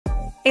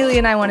Eilidh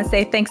and I want to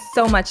say thanks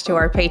so much to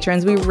our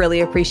patrons. We really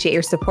appreciate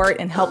your support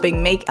in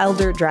helping make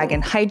Elder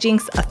Dragon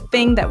Hijinks a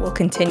thing that will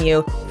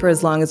continue for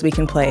as long as we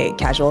can play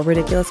casual,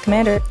 ridiculous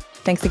Commander.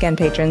 Thanks again,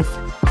 patrons.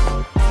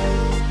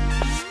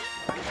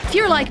 If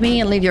you're like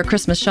me and leave your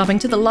Christmas shopping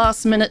to the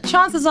last minute,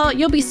 chances are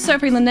you'll be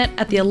surfing the net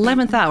at the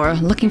 11th hour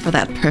looking for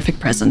that perfect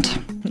present.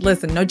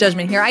 Listen, no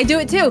judgment here. I do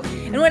it too.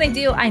 And when I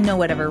do, I know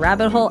whatever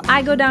rabbit hole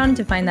I go down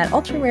to find that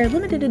ultra rare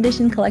limited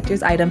edition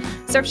collector's item,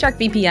 Surfshark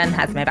VPN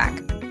has my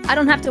back. I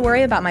don't have to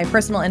worry about my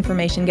personal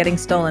information getting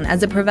stolen,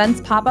 as it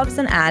prevents pop-ups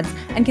and ads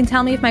and can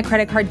tell me if my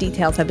credit card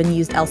details have been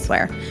used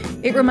elsewhere.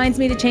 It reminds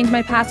me to change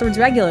my passwords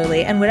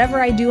regularly, and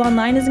whatever I do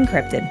online is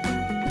encrypted.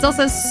 It's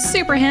also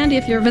super handy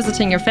if you're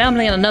visiting your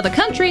family in another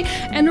country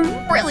and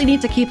really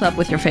need to keep up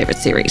with your favorite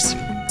series.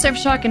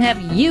 Surfshark can have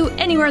you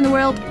anywhere in the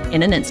world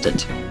in an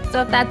instant.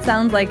 So if that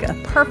sounds like a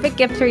perfect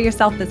gift for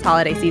yourself this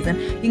holiday season,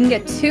 you can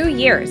get 2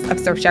 years of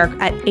Surfshark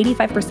at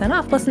 85%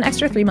 off plus an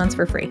extra 3 months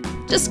for free.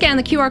 Just scan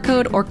the QR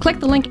code or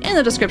click the link in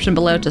the description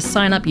below to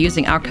sign up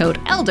using our code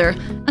ELDER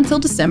until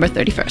December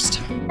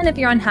 31st. And if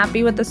you're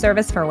unhappy with the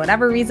service for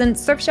whatever reason,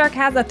 Surfshark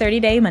has a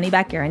 30-day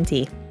money-back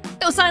guarantee.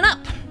 Go sign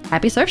up!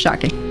 Happy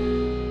surfsharking!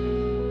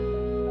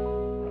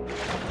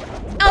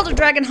 Elder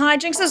Dragon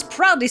Hijinks is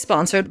proudly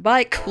sponsored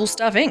by Cool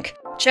Stuff Inc.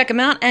 Check them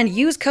out and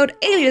use code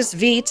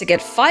ALIASV to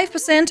get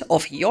 5%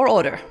 off your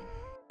order.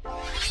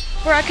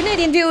 For our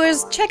Canadian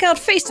viewers, check out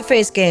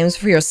Face-to-Face Games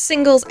for your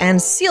singles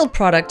and sealed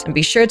product, and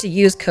be sure to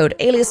use code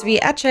ALIASV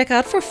at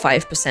checkout for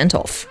 5%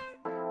 off.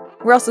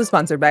 We're also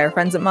sponsored by our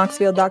friends at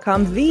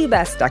Moxfield.com, the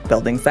best deck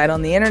building site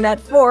on the internet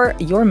for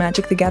your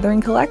Magic the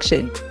Gathering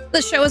collection.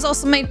 The show is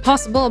also made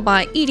possible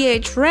by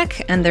EDH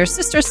Rec and their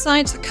sister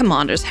site,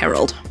 Commander's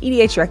Herald.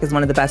 EDH Rec is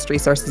one of the best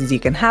resources you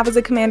can have as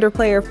a Commander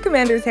player.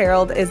 Commander's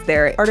Herald is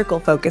their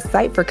article-focused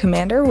site for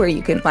Commander, where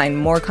you can find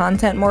more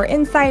content, more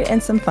insight,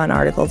 and some fun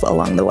articles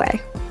along the way.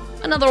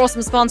 Another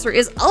awesome sponsor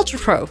is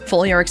UltraPro. For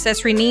all your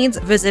accessory needs,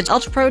 visit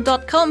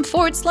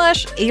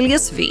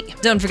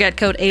ultrapro.com/aliasv. Don't forget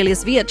code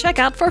ALIASV at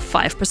checkout for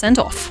 5%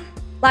 off.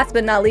 Last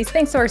but not least,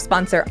 thanks to our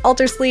sponsor,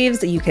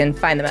 Sleeves. You can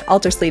find them at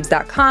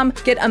ultrasleeves.com.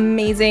 Get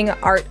amazing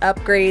art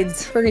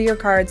upgrades for your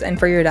cards and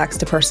for your decks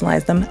to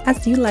personalize them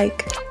as you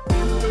like.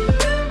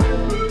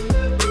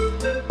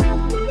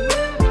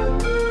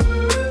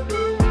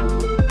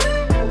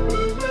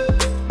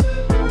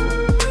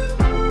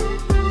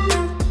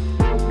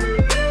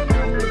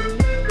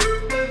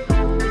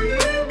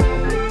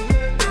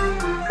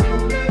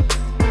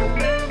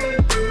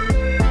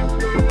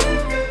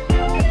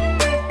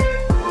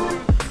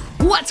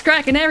 What's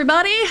cracking,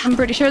 everybody? I'm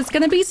pretty sure it's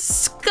gonna be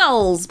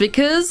skulls,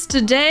 because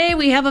today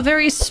we have a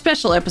very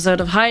special episode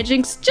of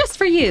Hijinks just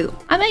for you.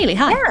 I'm Eilidh.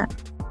 Hi. Yeah.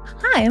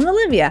 Hi, I'm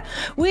Olivia.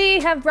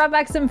 We have brought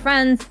back some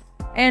friends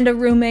and a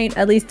roommate,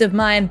 at least of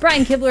mine.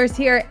 Brian Kibler's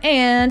here,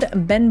 and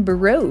Ben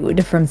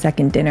Brode from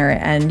Second Dinner,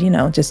 and, you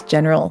know, just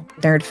general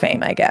nerd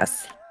fame, I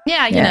guess.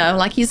 Yeah, you know,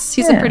 like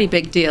he's a pretty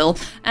big deal.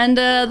 And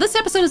this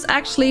episode is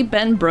actually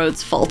Ben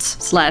Brode's fault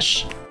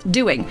 /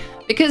 doing.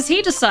 Because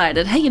he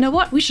decided, hey, you know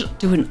what? We should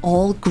do an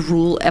all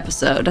Gruul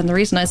episode. And the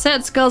reason I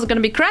said skulls are going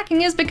to be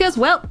cracking is because,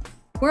 well,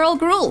 we're all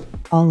Gruul.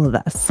 All of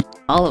us.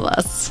 All of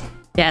us.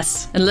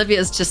 Yes. And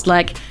Olivia's just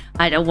like,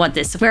 I don't want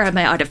this. Where are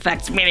my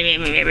artifacts? Basically,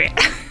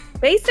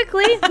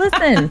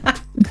 listen.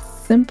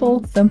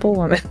 Simple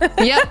woman.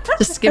 Yep.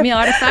 Just give me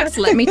artifacts,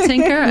 let me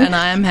tinker, and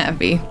I am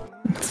happy.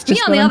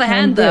 Me, on the other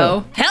hand,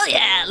 though, hell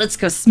yeah, let's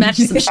go smash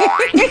some shit.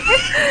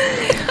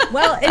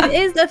 Well, it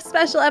is a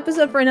special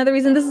episode for another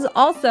reason. This is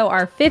also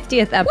our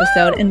 50th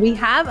episode, and we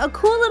have a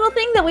cool little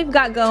thing that we've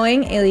got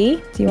going.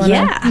 Eilidh, do you want to?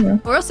 Yeah.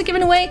 We're also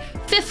giving away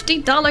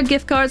 $50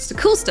 gift cards to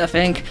Cool Stuff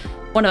Inc.,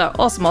 one of our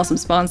awesome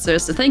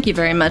sponsors, so thank you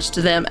very much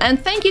to them. And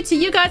thank you to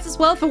you guys as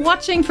well for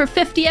watching for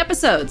 50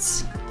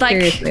 episodes. Like,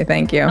 seriously,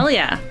 thank you. Hell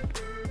yeah.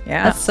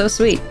 Yeah. That's so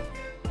sweet.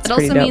 It's it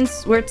also dope.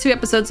 means we're 2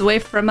 episodes away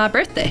from my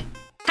birthday.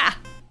 Ha!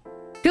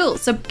 Cool.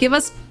 So give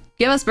us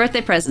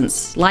birthday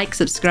presents. Like,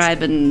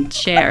 subscribe, and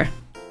share.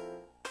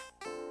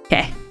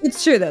 Okay.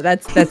 It's true though.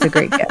 That's a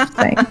great gift.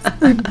 Thanks.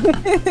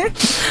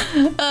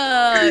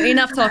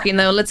 Enough talking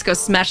though. Let's go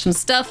smash some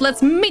stuff.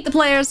 Let's meet the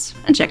players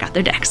and check out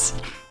their decks.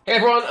 Hey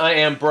everyone, I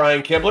am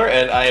Brian Kibler,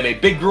 and I am a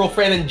big Gruul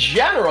fan in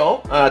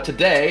general.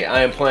 Today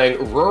I am playing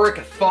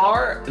Ruric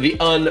Thar, the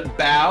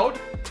Unbowed.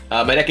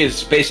 My deck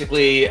is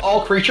basically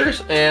all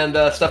creatures and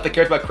stuff that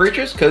cares about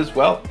creatures, because,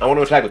 well, I want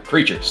to attack with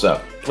creatures,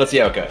 so let's see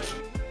how it goes.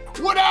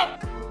 What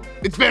up?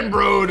 It's Ben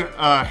Brode,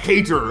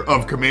 hater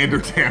of commander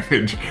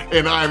damage,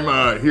 and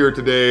I'm here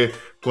today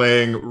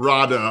playing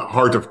Radha,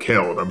 Heart of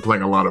Keld. I'm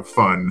playing a lot of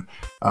fun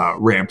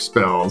ramp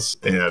spells,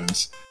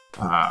 and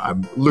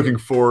I'm looking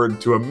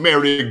forward to a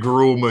merry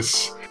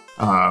Gruul-Mas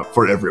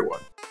for everyone.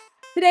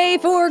 Today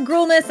for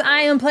Gruul-Mas,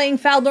 I am playing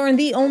Faldorn,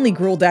 the only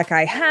Gruul deck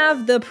I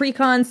have. The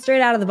precon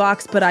straight out of the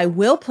box, but I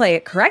will play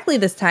it correctly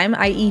this time,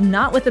 i.e.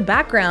 not with a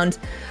background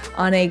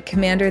on a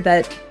commander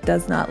that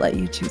does not let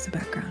you choose a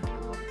background.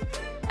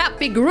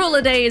 Happy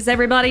Gruul-a-days,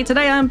 everybody!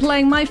 Today I'm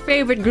playing my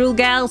favorite Gruul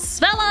gal,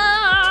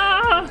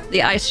 Svella,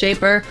 the Ice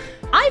Shaper.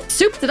 I've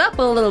souped it up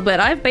a little bit.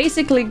 I've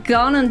basically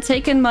gone and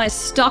taken my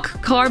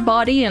stock car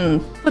body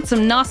and put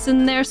some NOS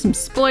in there, some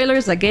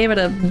spoilers. I gave it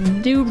a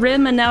new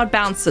rim and now it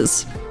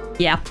bounces.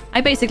 Yeah,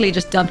 I basically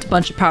just dumped a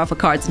bunch of powerful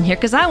cards in here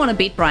because I want to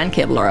beat Brian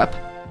Kibler up.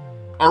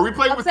 Are we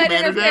playing with Upside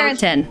commander damage?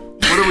 10.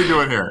 What are we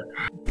doing here?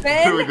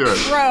 Ben What are we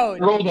doing?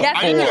 Road. Yes,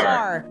 I you need-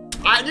 are.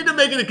 I need to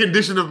make it a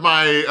condition of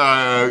my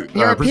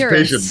Your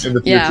participation appearance. in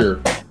the Yeah.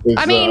 future. Is,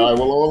 I mean- I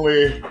will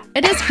only.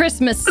 It is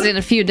Christmas in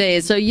a few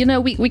days, so you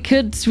know we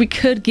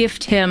could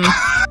gift him.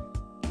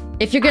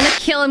 If you're gonna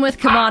kill him with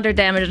commander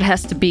damage, it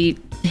has to be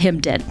him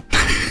dead.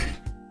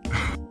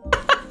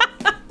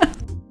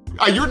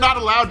 You're not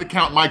allowed to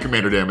count my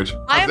commander damage.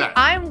 How's that?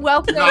 I'm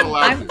welcome. You're not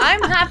allowed to.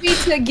 I'm happy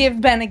to give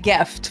Ben a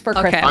gift for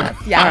Okay.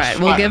 Christmas. Yeah. All right,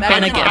 we'll give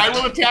Ben a gift. I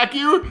will attack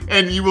you,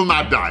 and you will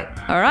not die.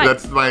 All right.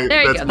 That's my.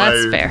 There you that's go. my,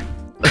 That's fair.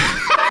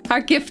 Our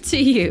gift to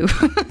you.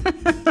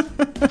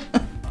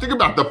 Think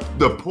about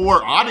the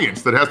poor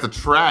audience that has to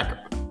track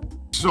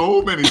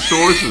so many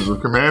sources of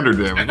commander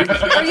damage.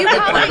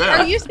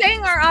 Are you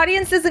saying our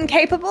audience is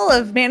incapable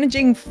of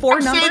managing four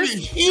I'm numbers? saying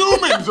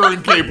humans are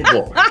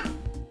incapable.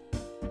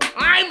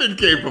 I'm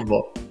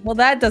incapable. Well,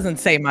 that doesn't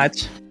say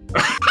much.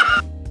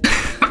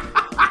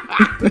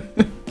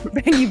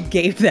 Ben, you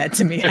gave that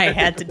to me. I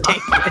had to take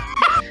it.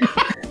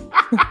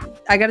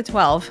 I got a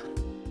 12.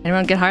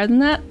 Anyone get higher than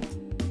that?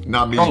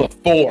 Not me. Roll a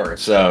 4,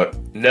 so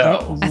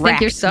no. I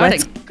think you're starting.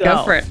 Let's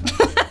Go for it.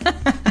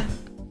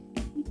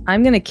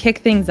 I'm going to kick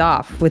things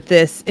off with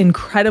this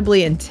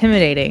incredibly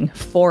intimidating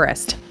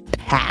forest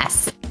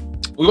pass.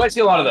 We might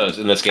see a lot of those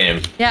in this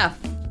game. Yeah,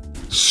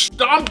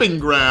 Stomping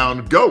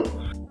ground. Go.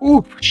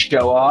 Ooh,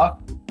 show off.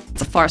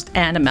 it's a forest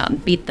and a mountain.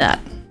 Beat that.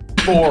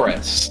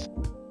 Forest.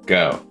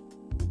 Go.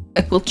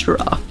 I will draw.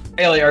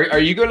 Ailey, are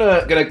you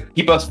gonna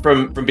keep us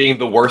from being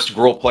the worst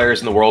Gruul players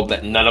in the world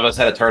that none of us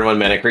had a turn 1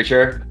 mana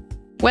creature?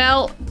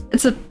 Well,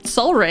 it's a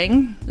soul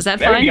ring. Is that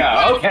There fine? you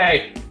go.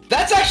 Okay.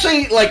 That's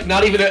actually like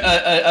not even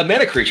a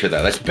mana creature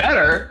though. That's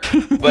better,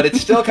 but it's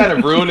still kind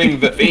of ruining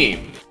the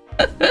theme.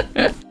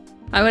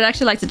 I would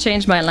actually like to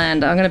change my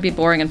land. I'm going to be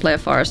boring and play a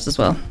forest as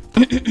well.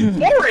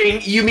 Boring?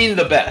 You mean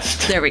the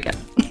best? There we go.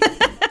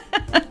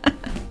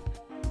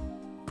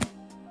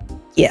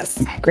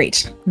 Yes,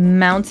 great.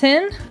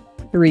 Mountain,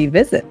 3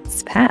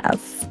 visits,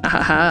 pass.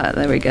 Aha,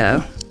 there we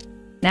go.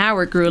 Now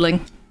we're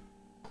grueling.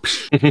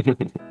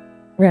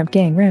 Ramp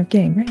gang, ramp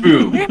gang, ramp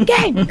Boom. gang, ramp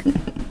gang.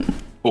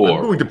 I'm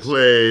 4. going to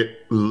play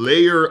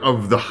Lair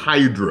of the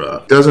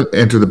Hydra. Doesn't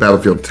enter the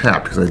battlefield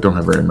tapped because I don't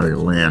have very many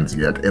lands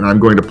yet. And I'm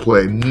going to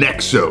play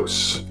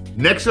Nexos.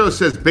 Nexos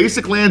says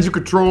basic lands you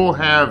control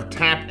have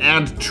tap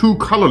and 2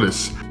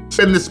 colorless.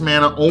 Spend this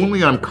mana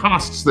only on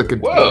costs that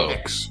contain Whoa.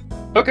 X.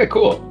 Okay,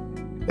 cool.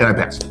 And I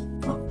pass.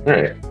 All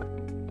right.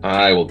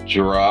 I will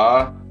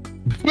draw.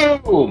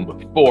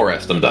 Boom.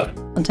 Forest. I'm done.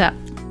 Untap.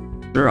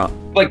 Draw.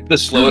 Like the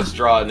slowest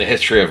draw in the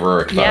history of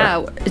Ruric.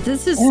 Yeah,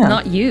 this is Yeah.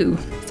 not you.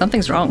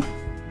 Something's wrong.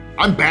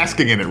 I'm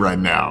basking in it right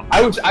now.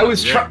 I was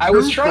trying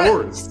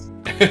Forests.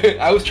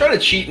 I was trying to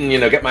cheat and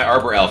get my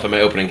Arbor Elf in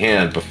my opening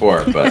hand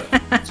before, but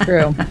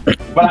True.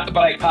 but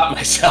I caught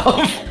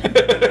myself.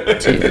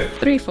 2,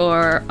 3,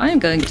 4. I am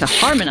going to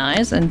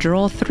harmonize and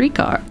draw 3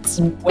 cards.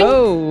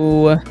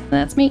 Whoa.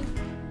 That's me.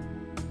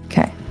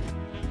 Okay.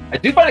 I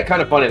do find it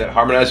kind of funny that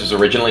Harmonize was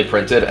originally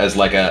printed as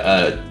like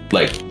a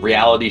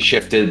reality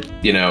shifted,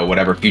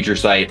 whatever future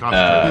sight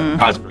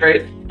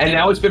concentrate, and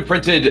now it's been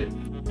printed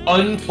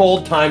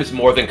untold times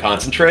more than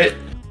concentrate.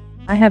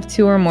 I have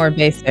 2 or more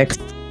basics.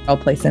 I'll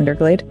play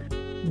Cinderglade.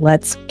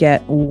 Let's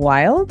get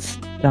wild.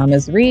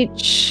 Dama's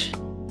Reach.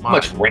 How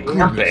much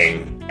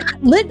ramping?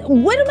 What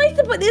am I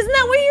supposed? Isn't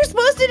that what you're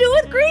supposed to do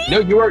with green? No,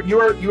 you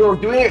are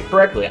doing it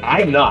correctly.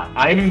 I'm not.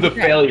 I'm the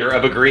failure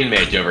of a green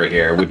mage over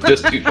here with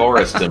just 2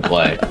 forests in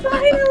play.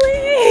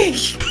 Finally.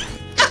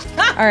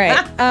 All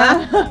right.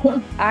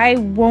 I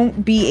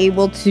won't be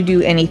able to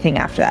do anything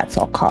after that,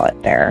 so I'll call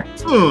it there.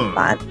 On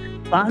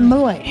my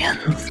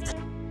lands.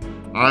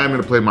 I'm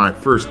going to play my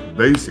first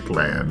basic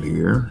land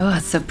here. Oh,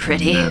 it's so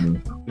pretty.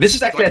 And This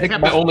is actually, I think,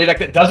 my only deck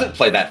that doesn't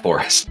play that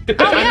forest.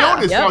 I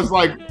noticed, I was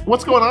like,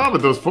 what's going on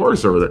with those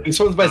forests over there?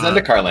 This one's by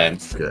Zendikar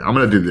lands. Okay, I'm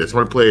going to do this.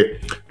 I'm going to play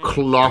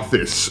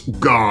Clothis,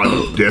 God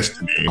of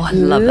Destiny. Oh, I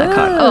love that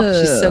card.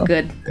 Oh, she's so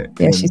good.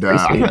 Yeah, she's pretty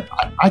sweet.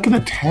 I can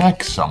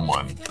attack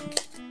someone.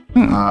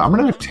 I'm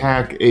going to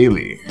attack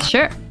Eilidh.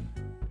 Sure.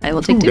 I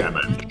will 2 take 2.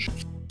 damage.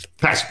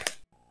 Pass.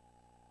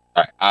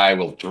 All right, I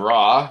will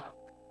draw.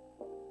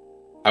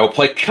 I will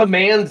play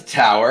Command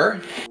Tower,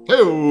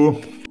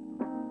 Hello.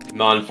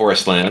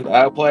 non-forest land.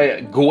 I will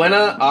play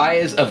Gwenna,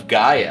 Eyes of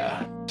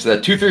Gaia. So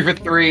that 2/3 for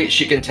 3,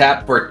 she can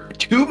tap for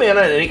 2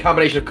 mana in any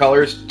combination of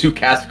colors to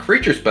cast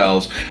creature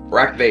spells or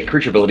activate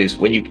creature abilities.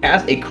 When you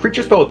cast a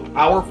creature spell with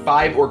power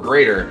 5 or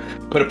greater,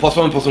 put a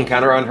 +1/+1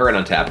 counter on her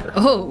and untap her.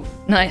 Oh,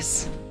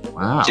 nice.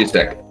 Wow. She's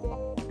sick.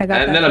 I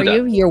got And that then I'm for you.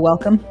 done. You're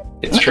welcome.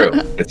 It's true.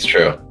 It's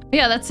true.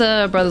 Yeah, that's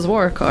a Brothers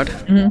War card.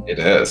 It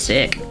is.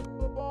 Sick.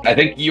 I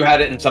think you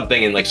had it in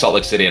something in like Salt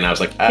Lake City, and I was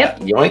like,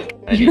 Yep. yoink.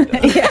 I need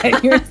that. Yeah,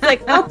 you're just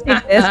like, I'll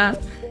take this.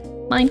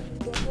 Mine.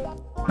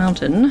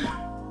 Mountain.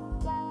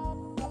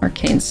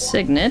 Arcane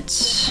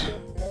Signet.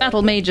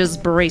 Battle Mage's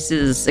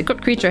Braces.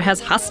 Equipped creature has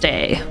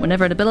Haste.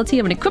 Whenever an ability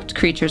of an equipped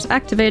creature is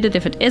activated,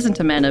 if it isn't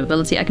a mana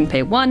ability, I can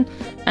pay 1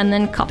 and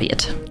then copy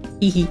it.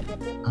 Hehe.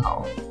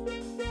 Oh.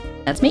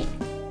 That's me.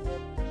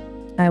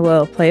 I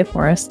will play a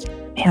forest.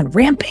 Man,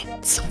 ramping.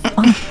 It's so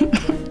fun.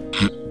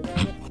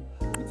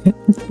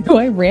 Do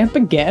I ramp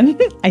again?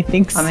 I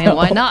think so. I mean,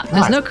 why not?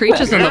 There's no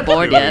creatures on the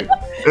board yet.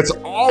 It's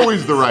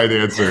always the right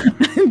answer.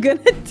 I'm gonna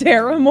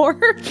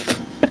terramorph.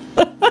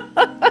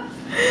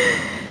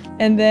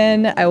 And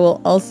then I will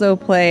also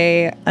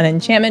play an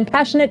enchantment,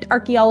 Passionate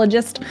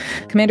Archaeologist.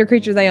 Commander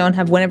creatures I own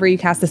have whenever you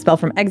cast a spell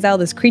from exile,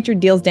 this creature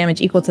deals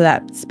damage equal to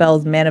that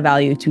spell's mana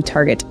value to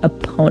target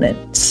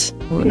opponent.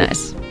 Ooh,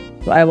 nice.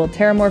 So I will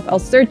terramorph, I'll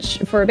search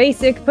for a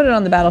basic, put it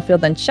on the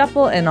battlefield, then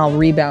shuffle, and I'll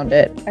rebound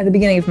it at the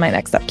beginning of my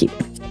next upkeep.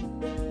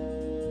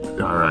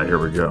 All right, here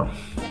we go.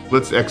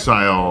 Let's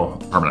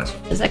exile Harmonize.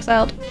 Is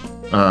exiled.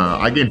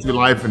 I gain 2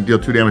 life and deal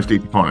 2 damage to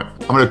each opponent.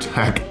 I'm going to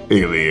attack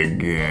Eilidh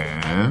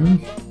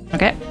again.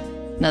 Okay.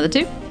 Another 2.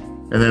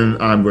 And then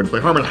I'm going to play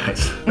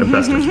Harmonize.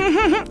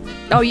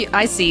 Oh,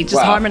 I see. Just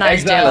Wow,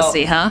 Harmonize exile.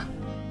 jealousy, huh?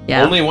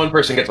 Yeah. Only one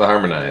person gets to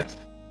harmonize.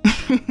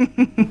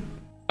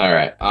 All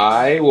right,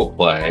 I will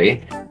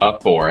play a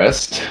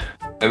forest,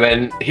 and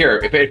then here,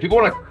 if people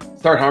want to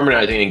start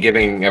harmonizing and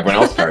giving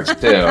everyone else cards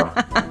too.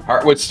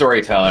 Heartwood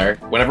Storyteller.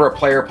 Whenever a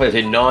player plays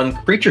a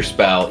non-creature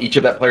spell, each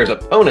of that player's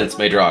opponents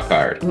may draw a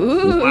card.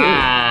 Ooh.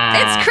 Wow.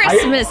 It's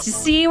Christmas. You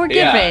see, we're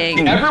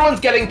giving. Yeah, everyone's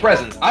getting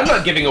presents. I'm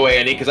not giving away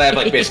any because I have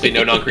like basically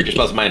no non-creature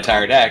spells in my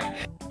entire deck.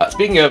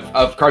 Speaking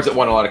of cards that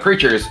want a lot of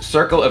creatures,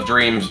 Circle of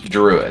Dreams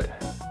Druid.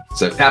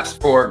 So taps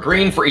for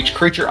green for each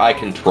creature I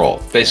control.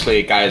 Basically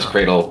a Gaia's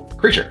Cradle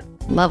creature.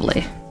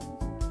 Lovely.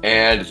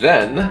 And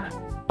then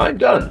I'm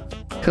done.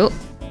 Cool.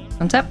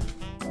 Untap.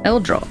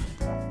 Elddraw.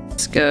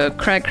 Let's go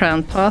Crag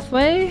Crown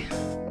Pathway.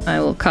 I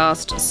will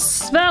cast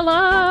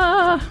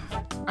Svella.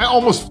 I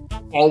almost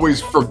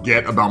always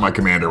forget about my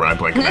commander when I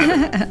play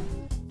commander.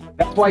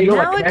 That's why you don't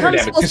Now like it commander comes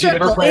damage, full because you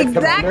never circle. play a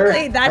Exactly,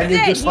 commander. that's and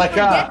you're it. just You like,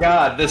 forget. oh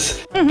god,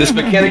 this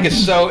mechanic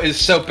is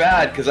so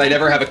bad because I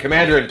never have a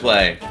commander in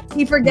play.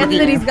 He forgets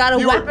that he's got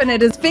a weapon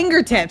at his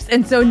fingertips,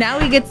 and so now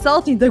he gets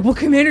salty. He's like, well,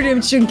 commander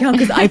damage shouldn't count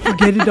because I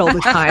forget it all the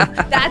time.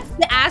 That's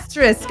the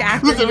asterisk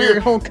after Listen your here.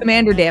 whole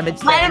commander damage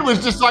thing. Ryan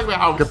was just talking about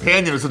how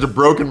Companion is such a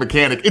broken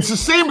mechanic. It's the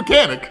same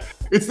mechanic.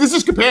 This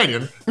is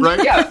Companion,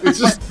 right? Yeah. It's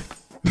just...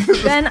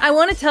 Ben, I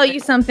want to tell you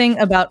something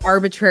about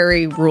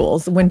arbitrary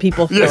rules when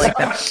people feel Yes. like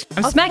that.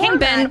 I'm smacking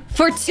Ben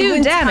for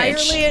 2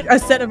 damage. Entirely a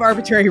set of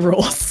arbitrary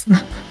rules.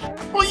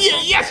 Well, yeah,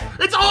 yes,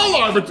 it's all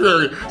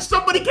arbitrary.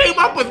 Somebody came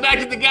up with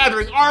Magic the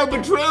Gathering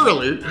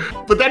arbitrarily,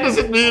 but that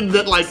doesn't mean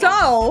that, like...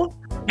 So,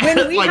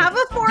 when we like, have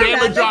a format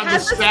damage that on the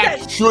has a stack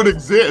set, should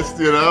exist,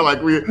 you know?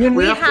 Like, when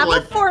we have have to,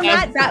 like, a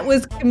format that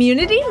was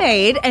community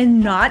made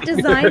and not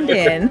designed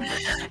in,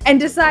 and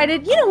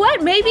decided, you know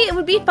what, maybe it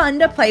would be fun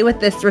to play with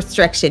this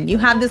restriction. You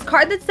have this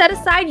card that's set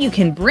aside, you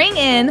can bring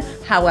in,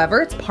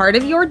 however, it's part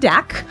of your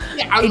deck.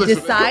 Yeah, It listen,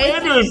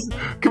 decides.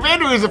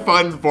 Commander is a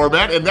fun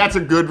format, and that's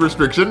a good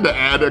restriction to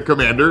add a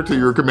commander to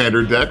your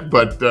commander deck,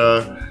 but,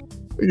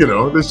 you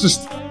know, there's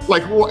just,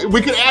 like,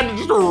 we could add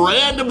just a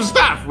random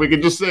stuff. We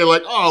could just say,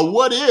 like, oh,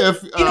 what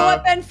if... You know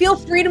what, Ben? Feel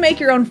free to make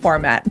your own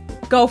format.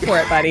 Go for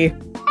it, buddy.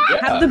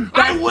 Have the best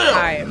I will.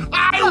 time.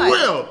 I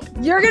will.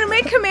 You're going to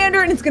make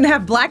Commander, and it's going to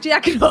have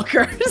blackjack and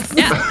hookers.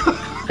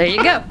 Yeah. There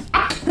you go.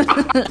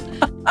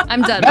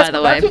 I'm done, by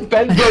the way. That's what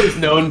Ben's Road is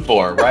known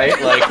for, right?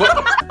 Like,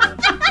 what?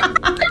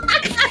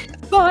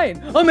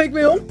 Fine. I'll make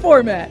my own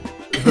format.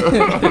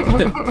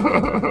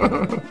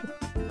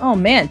 Oh,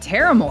 man.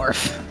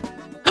 Terramorph.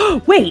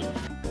 Wait.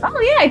 Oh,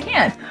 yeah, I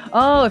can't.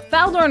 Oh, if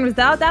Faldorn was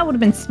out, that would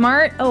have been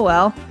smart. Oh,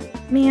 well.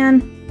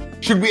 Man.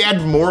 Should we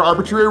add more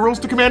arbitrary rules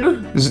to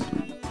commander?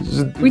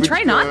 We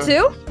try not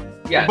to.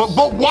 Yes. But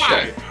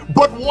why?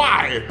 But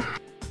why?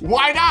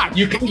 Why not?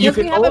 You can Because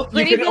we have a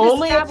pretty good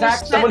only established attack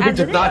set someone who as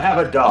does it not is. have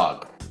a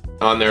dog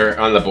on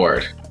the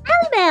board.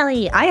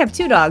 Belly. I have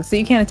 2 dogs, so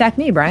you can't attack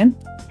me, Brian.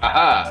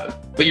 Aha.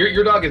 But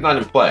your dog is not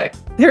in play.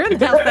 They're in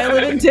the house I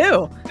live in,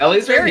 too.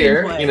 Ellie's right Very in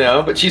here, play. you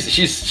know, but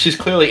she's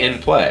clearly in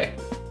play.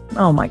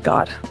 Oh, my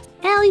God.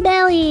 Belly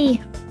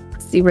belly.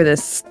 Let's see where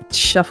this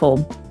shuffle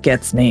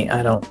gets me.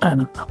 I don't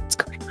know what's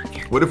going on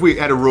here. What if we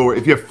had a rule where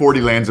if you have 40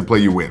 lands in play,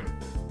 you win?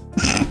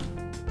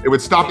 It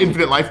would stop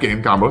infinite life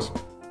gain combos.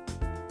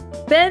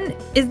 Ben,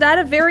 is that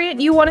a variant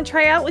you want to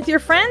try out with your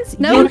friends?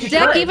 No, You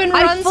deck could. even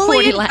I runs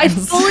 40 I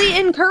lands. fully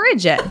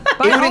encourage it. It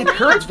would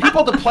encourage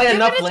people to play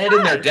enough land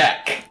in their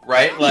deck,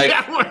 right? Like,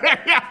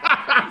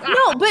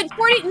 No, but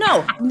 40,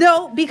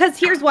 no, because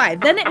here's why.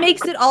 Then it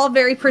makes it all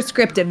very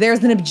prescriptive.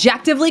 There's an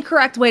objectively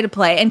correct way to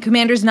play, and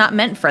Commander's not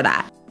meant for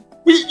that.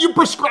 You're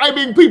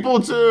prescribing people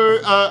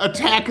to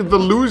attack the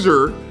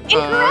loser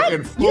Incorrect.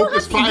 and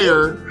focus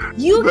fire.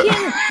 You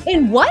can,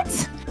 in what?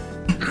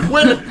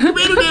 When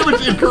commander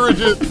damage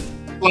encourages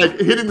like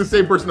hitting the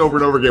same person over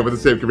and over again with the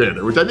same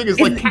commander, which I think is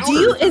like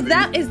counter. Is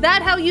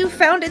that how you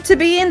found it to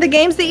be in the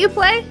games that you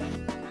play?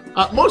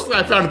 Mostly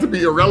I found it to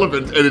be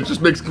irrelevant, and it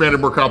just makes commander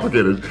more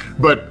complicated.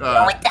 But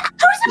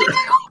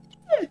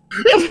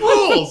It's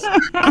rules.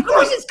 Of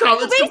course it's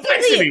common. It's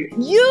complexity.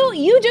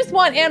 You just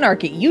want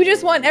anarchy. You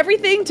just want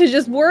everything to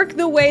just work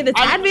the way that's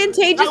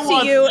advantageous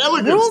to you.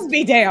 Elegance. Rules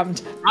be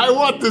damned. I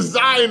want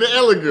design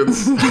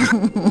elegance.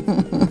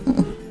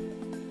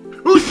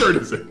 Whose turn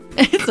is it?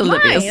 It's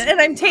Olivia's. Mine,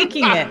 and I'm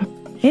taking it.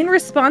 In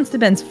response to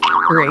Ben's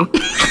f***ery,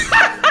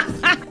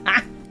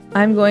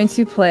 I'm going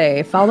to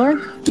play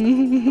Faldorn,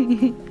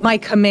 my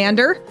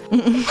commander,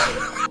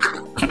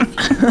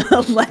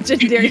 a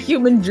legendary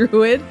human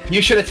druid.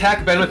 You should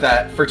attack Ben with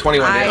that for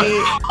 21 damage.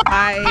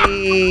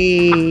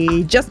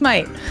 I just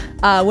might.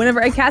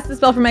 Whenever I cast a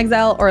spell from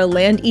exile or a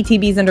land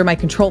ETBs under my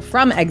control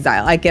from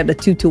exile, I get a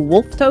 2/2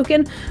 wolf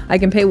token. I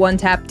can pay 1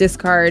 tap,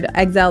 discard,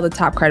 exile the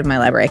top card of my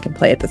library. I can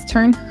play it this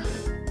turn.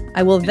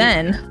 I will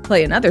then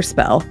play another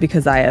spell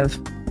because I have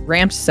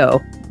ramped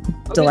so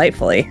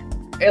delightfully.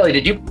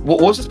 Eilidh, what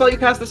was the spell you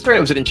cast this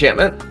turn? Was it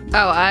enchantment?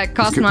 Oh, I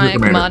cast my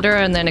commander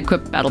and then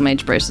equip battle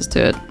mage braces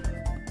to it.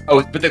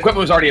 Oh, but the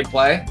equipment was already in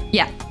play?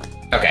 Yeah.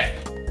 Okay.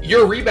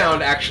 Your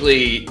rebound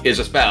actually is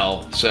a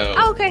spell, so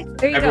Okay,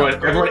 there you go.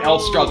 everyone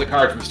else draws a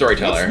card from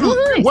Storyteller.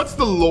 What's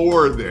the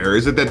lore there?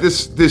 Is it that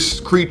this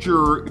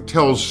creature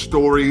tells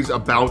stories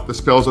about the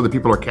spells other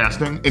people are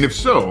casting? And if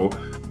so,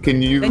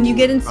 can you... Then you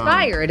get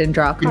inspired and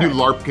draw a card. Can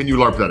you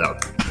LARP that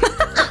out?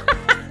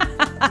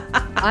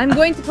 I'm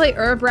going to play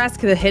Urabrask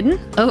the Hidden.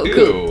 Oh,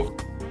 cool. Ooh.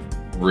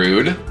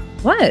 Rude.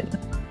 What?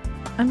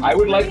 I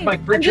would like my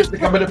creatures to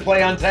come into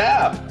play on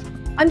tap.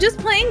 I'm just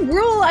playing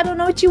Gruul. I don't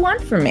know what you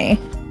want from me.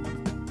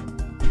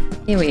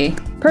 Kiwi.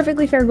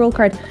 Perfectly fair Gruul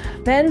card.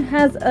 Ben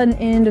has an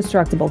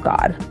indestructible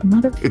god.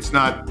 Mother. It's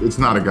not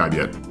a god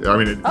yet. I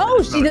mean,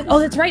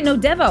 that's right. No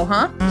Devo,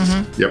 huh?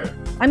 Mm-hmm. Yep.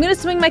 I'm gonna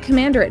swing my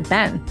commander at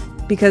Ben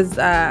because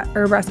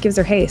Urabrask gives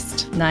her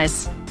haste.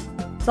 Nice.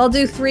 So I'll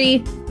do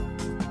 3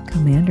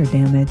 commander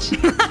damage.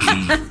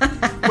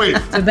 Wait.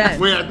 To Ben.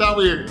 Wait. I thought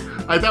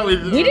we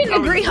We didn't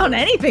agree on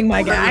anything,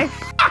 my guy.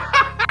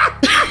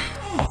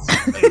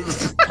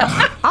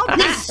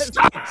 This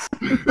sucks.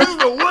 This is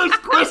the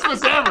worst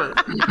Christmas ever.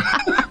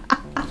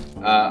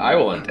 I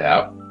will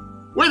untap.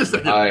 Wait a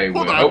second.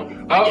 Hold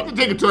on. I get to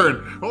take a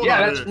turn. Hold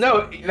on.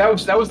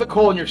 That was the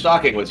coal in your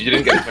stocking. Was you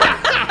didn't get a turn.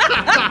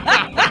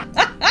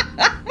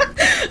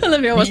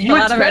 Olivia was fell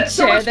out of her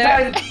chair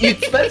there. You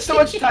spent so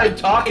much time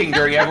talking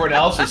during everyone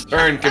else's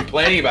turn,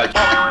 complaining about.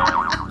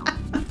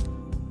 I'm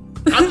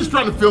just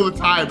trying to fill the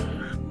time.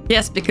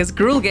 Yes, because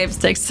Gruul games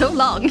take so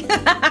long.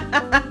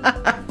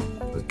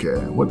 Okay.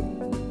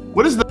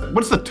 What's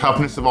the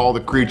toughness of all the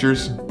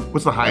creatures?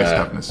 What's the highest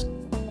toughness?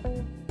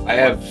 I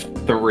have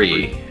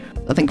 3.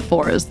 I think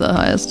 4 is the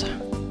highest.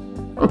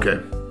 Okay.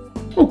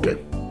 I'm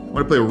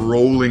gonna play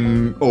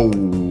rolling. Oh,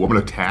 I'm gonna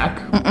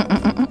attack.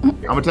 I'm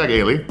gonna attack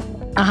Eilidh.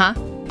 Uh-huh.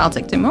 I'll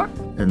take 2 more.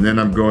 And then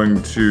I'm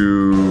going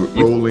to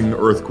rolling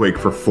earthquake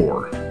for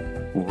 4.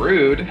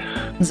 Rude.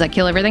 Does that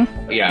kill everything?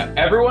 Yeah,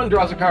 everyone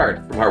draws a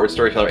card from Heartwood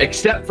Storyteller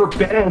except for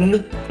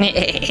Ben.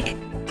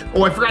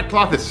 Oh, I forgot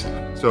Clothis.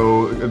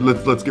 So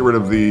let's get rid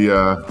of the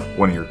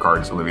one of your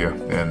cards, Olivia,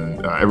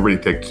 and everybody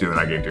take 2, and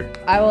I gain 2.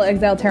 I will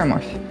exile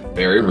Terramorph.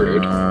 Very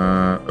rude.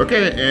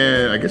 Okay,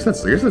 and I guess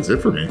that's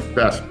it for me.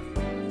 Pass.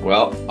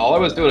 Well, all I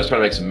was doing is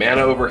trying to make some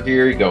mana over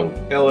here. You go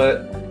and kill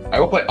it. I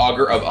will play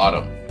Augur of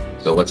Autumn.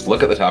 So let's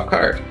look at the top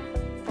card.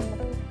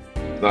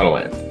 It's not a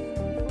land.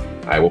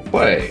 I will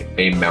play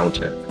a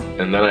mountain,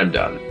 and then I'm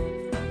done.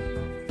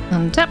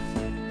 Untap.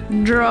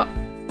 Draw.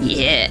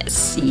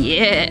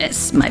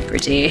 Yes, my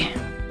pretty.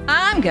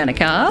 I'm gonna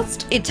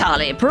cast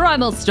Italy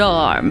Primal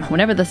Storm.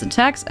 Whenever this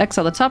attacks,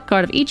 exile the top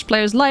card of each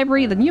player's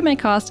library, then you may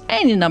cast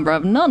any number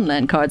of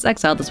non-land cards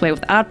exiled this way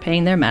without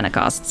paying their mana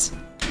costs.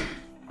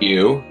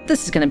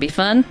 This is gonna be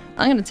fun.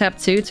 I'm gonna tap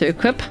 2 to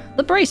equip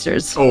the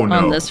bracers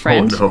on this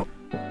friend. Oh, no.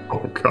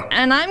 Oh, God.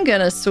 And I'm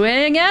gonna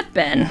swing at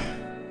Ben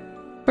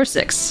for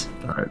 6.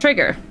 All right.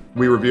 Trigger.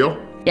 We reveal?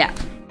 Yeah.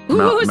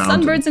 Ooh,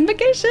 Sunbird's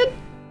Invocation.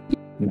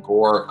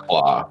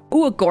 Goreclaw.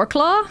 Ooh, a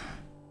Goreclaw?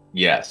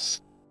 Yes.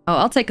 Oh,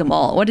 I'll take them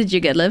all. What did you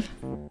get, Liv?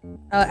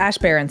 Ash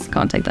Barrens.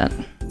 Can't take that.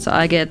 So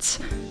I get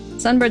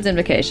Sunbird's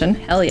Invocation.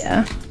 Hell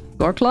yeah.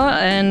 Goreclaw.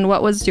 And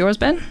what was yours,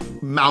 Ben?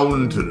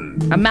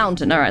 Mountain. A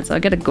mountain. All right, so I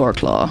get a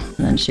Goreclaw.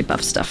 And then she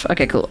buffs stuff.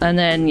 Okay, cool. And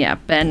then, yeah,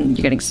 Ben,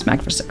 you're getting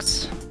smacked for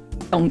 6.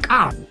 Donk.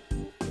 Ow.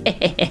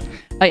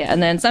 Oh yeah,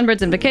 and then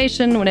Sunbird's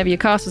Invocation. Whenever you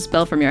cast a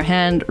spell from your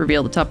hand,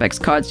 reveal the top X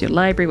cards to your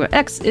library, where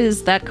X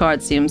is that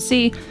card's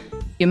CMC.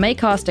 You may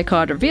cast a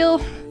card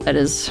reveal that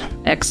is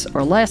X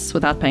or less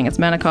without paying its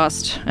mana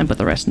cost, and put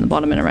the rest in the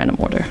bottom in a random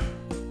order.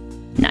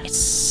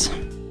 Nice.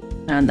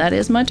 And that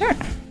is my turn.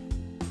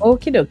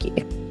 Okie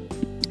dokie.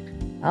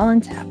 I'll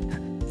untap.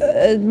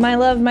 My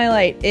love, my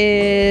light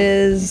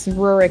is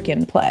Ruric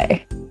in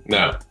play.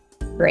 No.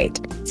 Great.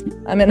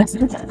 I'm in a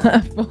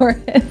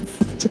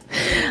forest.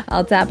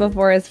 I'll tap a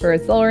forest for a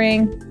soul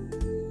ring.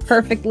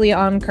 Perfectly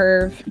on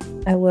curve.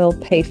 I will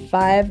pay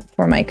 5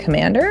 for my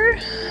commander.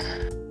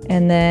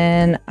 And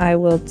then I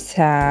will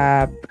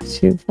tap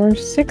 2, 4,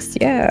 6.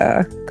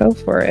 Yeah, go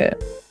for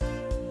it.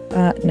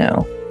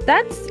 No.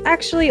 That's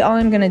actually all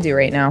I'm going to do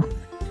right now.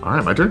 All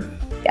right, my turn?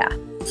 Yeah.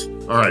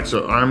 All right,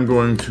 so I'm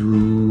going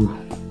to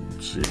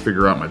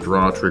figure out my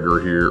draw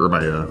trigger here, or my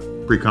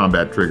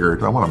pre-combat trigger.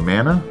 Do I want a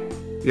mana?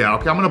 Yeah,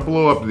 okay, I'm gonna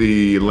blow up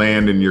the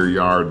land in your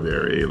yard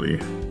there,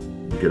 Eilidh.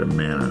 Get a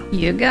mana.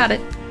 You got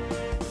it.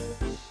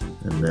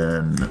 And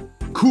then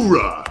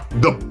Kura,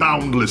 the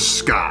boundless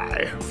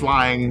sky.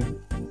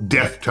 Flying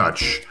death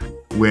touch.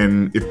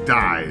 When it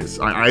dies,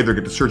 I either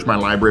get to search my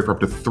library for up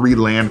to 3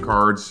 land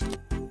cards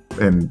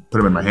and put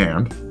them in my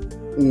hand,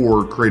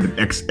 or create an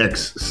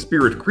XX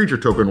spirit creature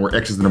token where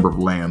X is the number of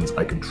lands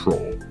I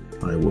control.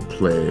 I will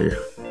play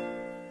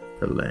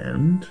a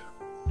land.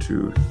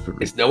 2, 3.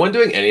 Is no one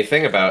doing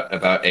anything about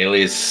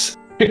Eilidh's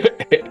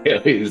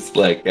Eilidh's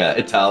like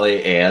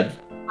Italy ad?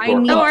 I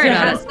need to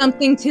have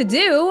something to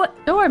do.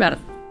 Don't worry about it.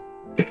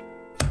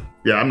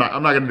 Yeah, I'm not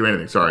gonna do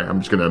anything. Sorry, I'm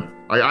just gonna.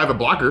 I have a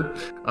blocker,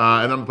 and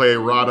I'm gonna play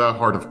Radha,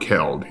 Heart of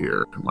Keld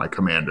here, my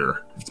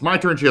commander. It's my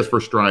turn. She has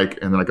first strike,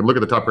 and then I can look at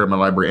the top area of my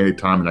library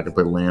anytime, and I can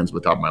play lands at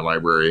the top of my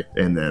library,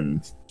 and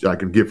then I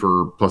can give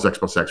her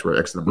 +X/+X, where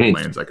X is the number of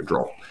lands I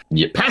control.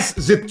 Yep. Pass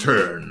the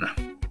turn.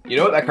 You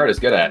know what that card is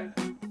good at?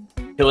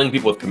 Killing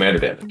people with commander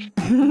damage.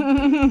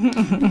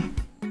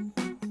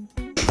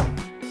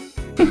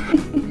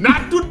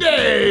 Not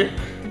today.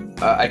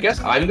 I guess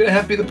I'm going to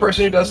have to be the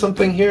person who does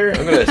something here.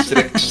 I'm going to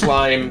acidic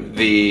slime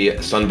the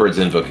Sunbird's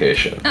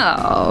Invocation.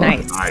 Oh,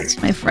 nice.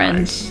 My friend.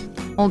 Nice.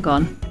 All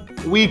gone.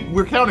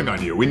 We're counting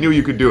on you. We knew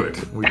you could do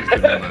it. We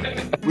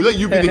let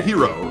you be the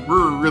hero.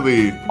 We're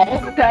really... All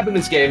that's happened in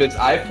this game is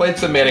I've played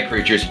some mana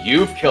creatures,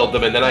 you've killed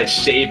them, and then I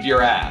saved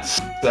your ass.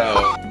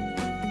 So...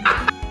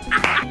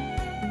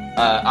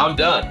 I'm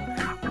done.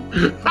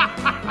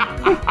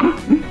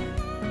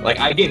 Like,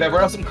 I gave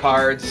everyone else some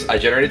cards, I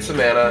generated some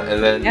mana,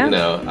 and then, you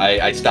know,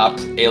 I stopped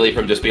Eilidh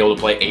from just being able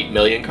to play 8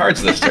 million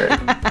cards this turn.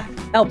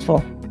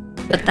 Helpful.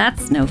 But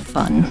that's no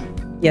fun.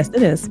 Yes,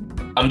 it is.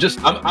 I'm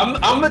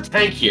the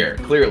tank here,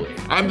 clearly.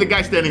 I'm the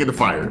guy standing in the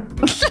fire.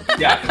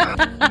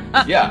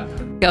 Yeah. Yeah.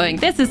 Going,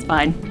 this is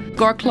fine.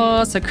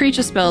 Goreclaw, so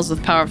creature spells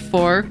with power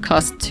 4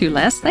 cost 2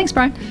 less. Thanks,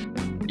 Brian.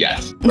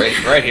 Yes,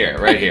 right here.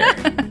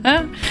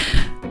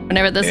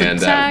 Whenever this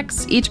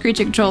attacks, each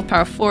creature controlled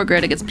power 4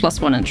 greater gets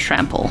 +1 and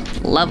trample.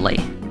 Lovely.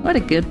 What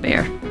a good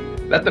bear.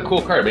 That's a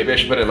cool card. Maybe I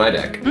should put it in my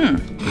deck.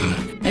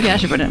 Maybe I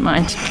should put it in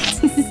mine.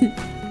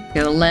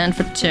 Go land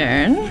for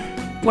turn.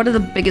 What are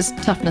the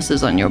biggest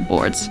toughnesses on your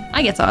boards?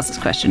 I get to ask this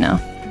question now.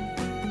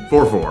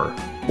 4/4.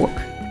 4.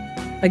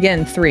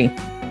 Again, 3.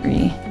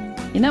 3.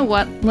 You know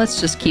what?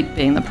 Let's just keep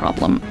being the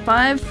problem.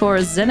 5 for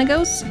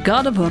Xenagos,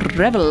 God of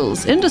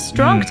Revels.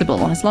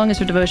 Indestructible. As long as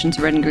your devotion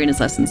to red and green is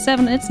less than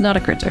 7, it's not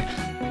a critter.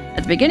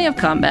 At the beginning of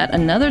combat,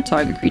 another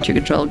target creature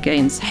controlled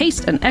gains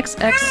haste and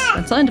XX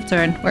until end of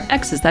turn, where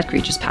X is that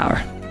creature's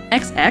power.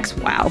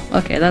 XX? Wow.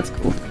 Okay, that's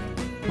cool.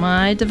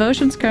 My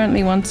devotion's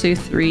currently 1, 2,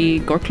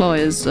 3. Goreclaw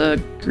is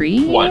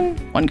green? 1.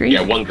 1 green?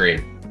 Yeah, 1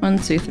 green. 1,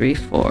 2, 3,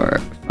 4,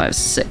 5,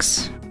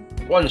 6.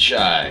 1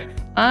 shy.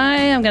 I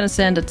am going to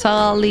send a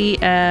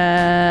Tali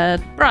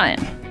at Brian.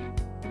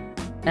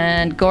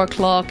 And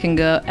Goreclaw can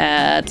go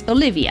at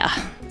Olivia.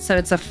 So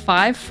it's a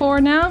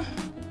 5/4 now?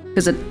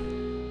 Because it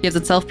gives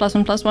itself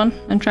 +1/+1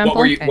 and trample.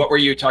 What were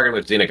you targeting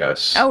with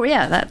Xenagos? Oh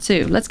yeah, that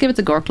too. Let's give it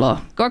to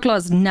Goreclaw. Goreclaw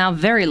is now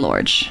very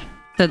large.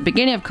 So at the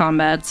beginning of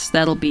combat,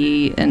 that'll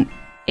be an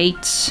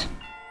 8.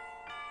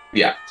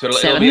 Yeah, so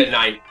it'll be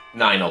a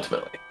 9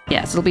 ultimately.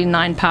 Yeah, so it'll be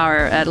 9 power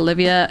at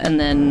Olivia, and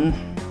then...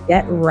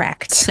 Get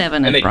wrecked.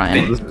 7 and at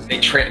Brian. They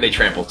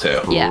trample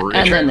too. Yeah,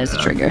 and then there's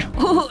a trigger.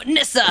 Ooh,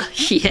 Nissa!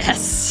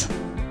 Yes!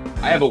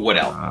 I have a Wood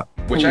Elf,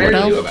 which I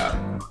already knew about.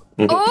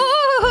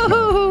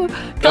 Oh!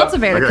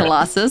 Cultivator Okay.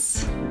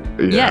 Colossus.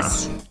 Yeah.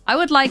 Yes. I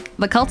would like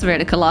the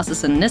Cultivator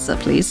Colossus and Nissa,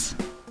 please.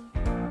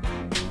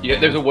 Yeah,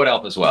 there's a Wood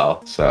Elf as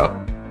well, so...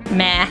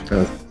 Meh.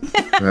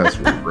 That's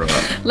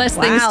rough. Less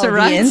things to the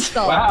write.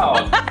 insult.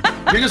 Wow.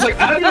 You're just like,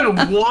 I don't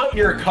even want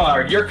your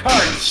card. Your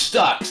card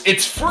sucks.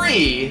 It's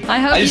free.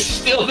 I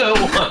still don't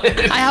want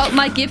it. I hope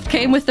my gift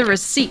came with the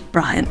receipt,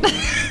 Brian.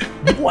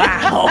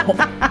 Wow.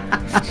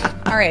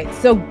 All right,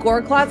 so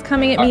Goreclaw's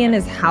coming at me in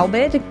his how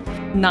big?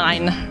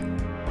 9.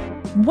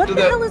 What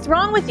the hell is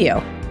wrong with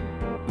you?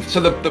 So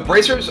the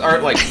bracers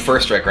aren't like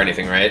first strike or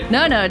anything, right?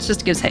 No, it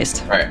just gives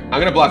haste. All right, I'm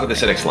going to block with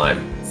acidic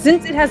slime.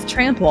 Since it has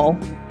trample,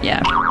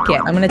 Yeah. okay,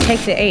 I'm gonna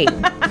take the 8.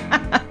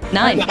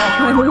 9.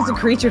 I'm gonna lose a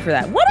creature for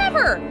that.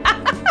 Whatever.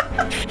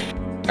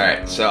 All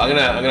right, so I'm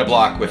gonna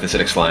block with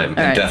acidic slime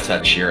and death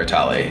touch your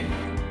Atali.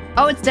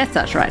 Oh, it's Death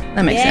Touch, right?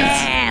 That makes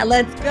sense. Yeah,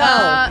 let's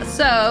go.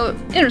 So,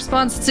 in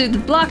response to the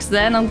blocks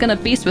then, I'm gonna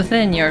Beast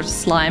Within your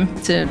slime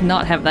to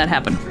not have that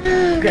happen.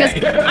 Because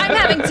I'm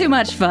having too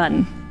much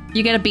fun.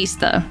 You get a beast,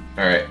 though.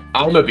 All right,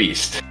 I'm a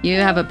beast. You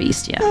have a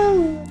beast, yeah.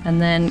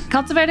 And then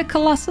Cultivated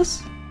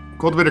Colossus.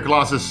 Cultivator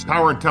Colossus,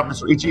 power and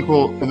toughness are each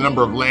equal to the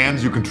number of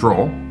lands you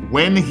control.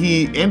 When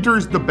he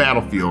enters the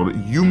battlefield,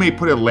 you may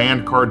put a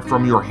land card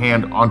from your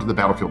hand onto the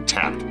battlefield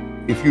tapped.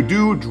 If you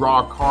do,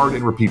 draw a card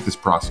and repeat this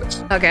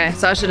process. Okay,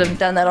 so I should have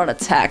done that on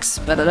attacks,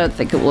 but I don't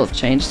think it will have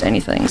changed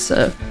anything,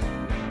 so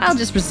I'll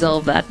just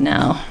resolve that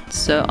now.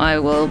 So I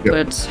will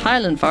put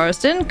Highland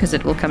Forest in, because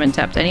it will come in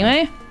tapped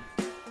anyway.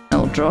 I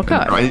will draw a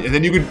card. And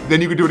then you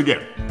could do it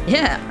again.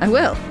 Yeah, I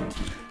will.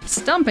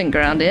 Stomping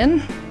ground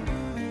in.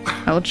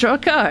 I will draw a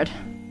card.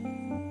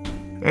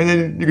 And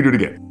then you can do it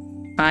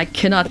again. I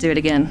cannot do it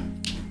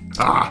again.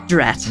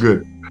 Drat.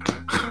 Good.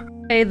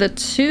 Pay the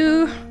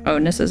 2. Oh,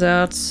 Nissa's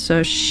out,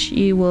 so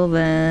she will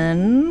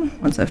then,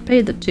 once I've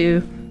paid the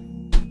 2,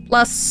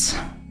 plus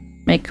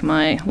make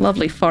my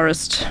lovely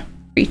forest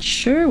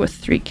creature with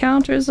 3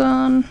 counters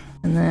on.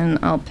 And then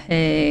I'll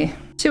pay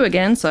 2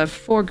 again, so I have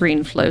 4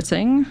 green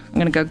floating. I'm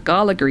going to go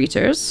Gala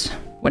Greeters.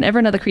 Whenever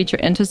another creature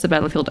enters the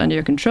battlefield under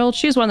your control,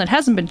 choose one that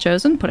hasn't been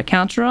chosen, put a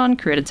counter on,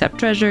 create a tapped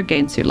treasure,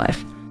 gain 2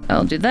 life.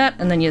 I'll do that,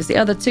 and then use the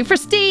other 2 for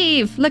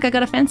Steve! Look, I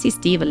got a fancy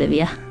Steve,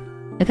 Olivia.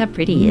 Look how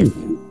pretty he is.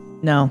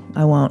 No,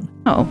 I won't.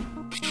 Oh.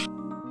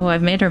 Oh,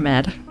 I've made her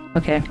mad.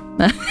 Okay.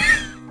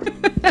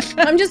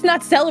 I'm just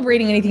not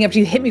celebrating anything after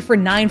you hit me for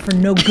 9 for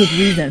no good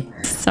reason.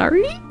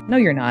 Sorry? No,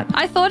 you're not.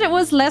 I thought it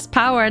was less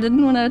power. I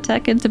didn't want to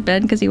attack into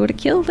Ben because he would have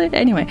killed it.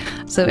 Anyway,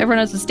 so everyone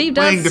knows what Steve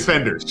does. Playing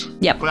defenders.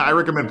 Yep. I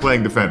recommend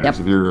playing defenders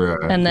if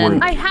you're. And then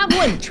worried. I have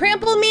one.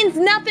 Trample means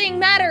nothing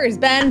matters,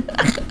 Ben.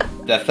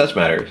 Death touch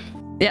matters.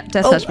 Yep,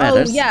 Death Touch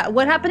matters. Oh, yeah.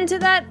 What happened to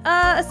that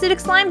acidic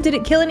slime? Did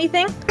it kill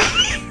anything?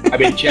 I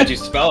mean, she had to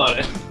spell on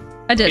it.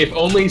 I did. If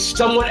only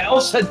someone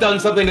else had done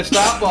something to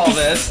stop all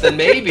this, then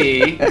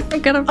maybe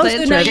I'm gonna play a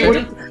so now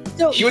treasure.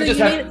 she would just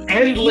have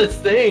endless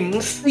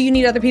things. So you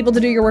need other people to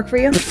do your work for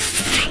you?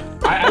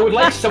 I would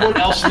like someone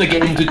else in the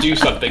game to do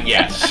something,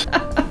 yes.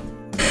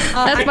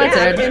 That's my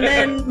turn. And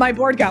then my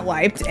board got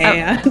wiped,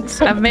 and...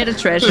 I've made a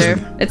treasure.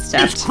 It's It's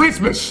tapped.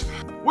 Christmas.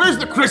 Where's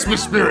the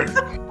Christmas spirit?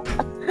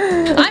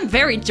 I'm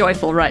very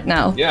joyful right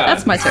now. Yeah.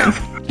 That's my turn.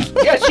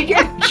 Yeah, she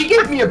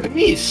gave me a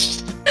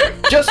beast.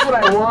 Just what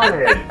I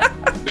wanted.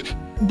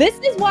 This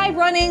is why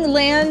running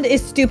land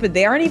is stupid.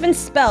 They aren't even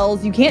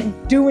spells. You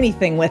can't do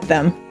anything with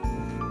them.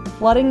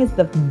 Flooding is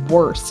the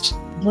worst.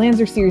 Lands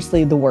are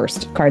seriously the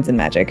worst cards in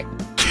Magic.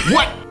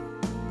 What?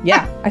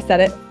 Yeah, I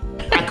said it.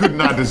 I could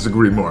not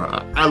disagree more.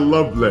 I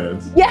love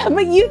lands. Yeah,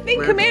 but you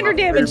think Lands are commander my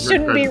damage favorite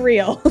shouldn't be card.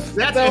 real.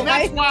 That's So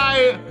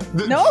why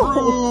the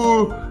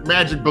true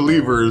Magic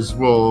believers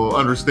will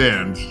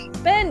understand.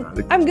 Ben,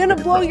 I'm gonna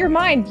blow your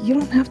mind. You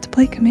don't have to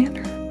play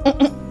commander.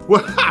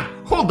 Well,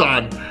 hold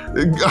on.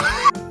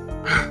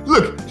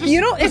 Look, just,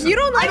 If you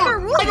don't like our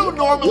rules, I don't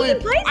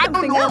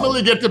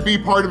normally get to be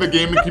part of a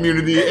gaming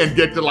community and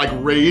get to like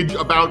rage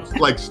about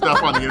like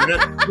stuff on the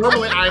internet.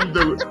 Normally, I'm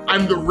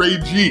the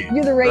ragey.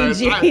 You're the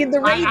ragey,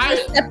 the rage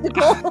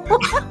receptacle.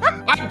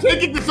 I'm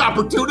taking this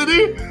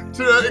opportunity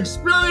to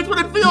experience what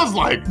it feels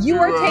like. You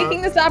are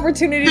taking this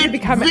opportunity to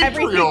become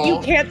everything you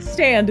can't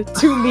stand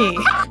to me.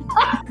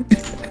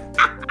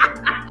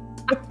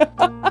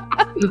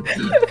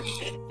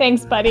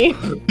 Thanks, buddy.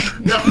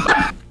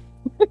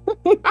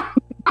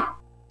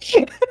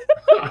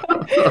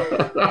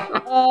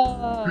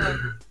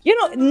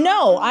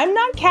 No, I'm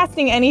not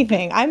casting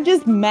anything. I'm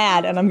just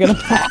mad and I'm gonna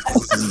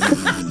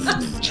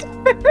pass.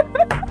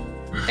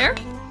 Fair?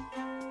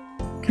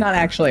 Not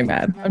actually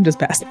mad. I'm just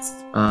passing.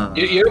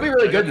 You'll be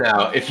really good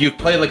now if you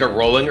play like a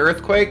rolling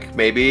earthquake,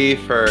 maybe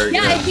for.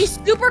 Yeah, it'd be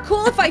super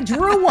cool if I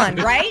drew one,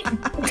 right?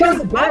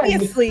 Because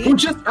obviously. Who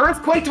just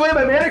earthquaked away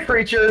my mana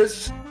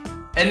creatures,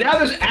 and now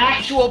there's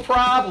actual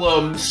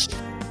problems.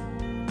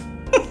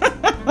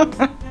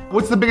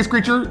 What's the biggest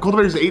creature?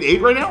 Cultivator's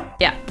 8/8 right now?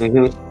 Yeah.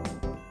 Mm-hmm.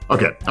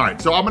 Okay, all right.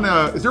 So I'm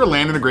gonna. Is there a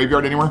land in the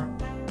graveyard anywhere?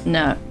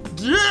 No.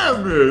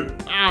 Damn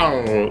it!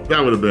 Ow!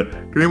 That would have been.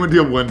 Can anyone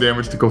deal 1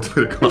 damage to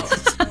cultivator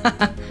costs?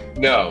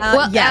 No.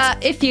 Well, yes.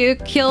 If you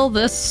kill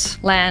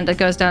this land, it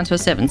goes down to a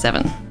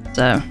 7/7.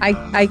 So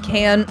I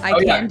can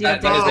deal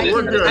damage.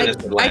 we're good.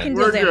 I can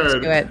deal We're damage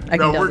good. to it. I can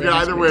No, deal we're good.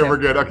 damage Either to way, it, we're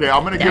too. good. Okay,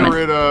 I'm gonna get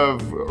rid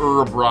of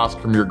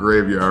Urabrask from your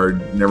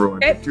graveyard. Never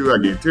went Okay. 2. I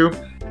gain 2,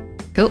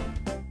 cool.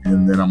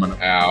 and then I'm gonna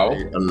Ow.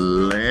 play a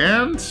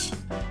land,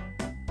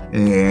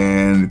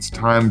 and it's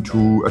time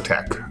to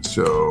attack.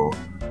 So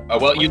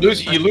Well, you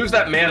lose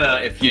that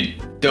mana if you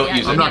don't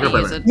use I'm it. not gonna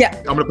play use land. it. Yeah.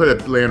 I'm gonna play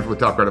that land for the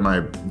top card of my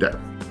deck.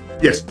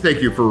 Yes,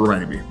 thank you for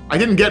reminding me. I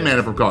didn't get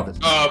mana from Coffin.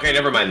 Oh, okay,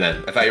 never mind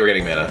then. I thought you were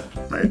getting mana.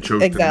 I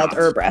chose Exiled to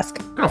not. Urabrask.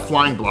 What kind of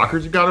flying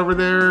blockers you got over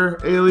there,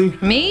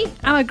 Ailey? Me?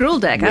 I'm a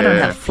Gruul deck. I don't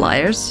Yeah. have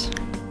flyers.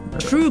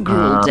 True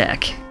Gruul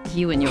deck.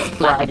 You and your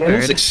Dragons,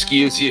 blackbird.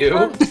 excuse you.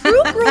 True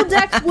Gruul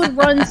decks would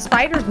run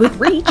spiders with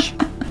reach.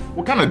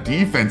 What kind of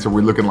defense are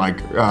we looking like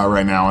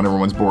right now on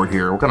everyone's board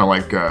here? What kind of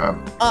like...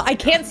 I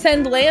can't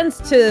send lands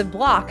to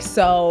block,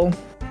 so...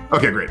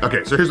 Okay, great.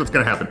 Okay, so here's what's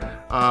going to happen.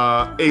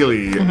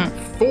 Ailey,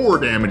 4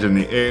 damage in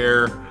the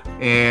air,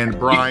 and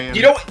Brian...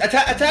 You don't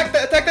attack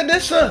the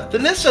Nissa. The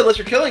Nissa, unless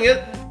you're killing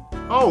it.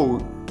 Oh.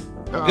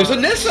 There's a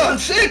Nissa on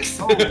 6.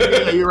 Oh,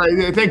 yeah, you're right.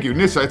 Yeah, thank you.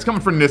 Nissa. It's coming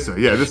for Nissa.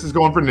 Yeah, this is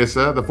going for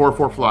Nissa. The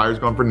 4/4 flyer is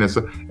going for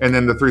Nissa. And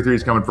then the 3/3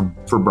 is coming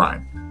for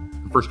Brian.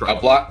 The first strike.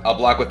 I'll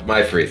block with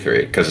my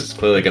 3/3 because it's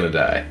clearly gonna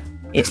die.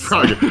 It's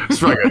probably good. It's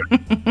probably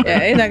good. Yeah,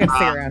 he's not gonna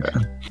stick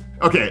around.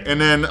 Okay, and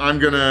then I'm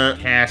gonna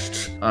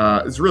cast,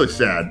 it's really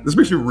sad. This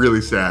makes me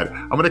really sad.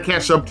 I'm gonna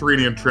cast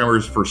Subterranean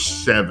Tremors for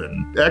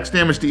 7. X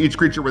damage to each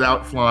creature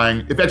without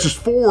flying. If that's just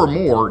 4 or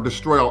more,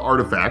 destroy all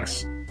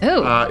artifacts.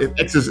 Ooh. If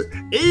X is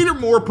 8 or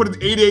more, put an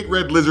 8/8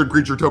 red lizard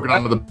creature token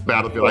onto the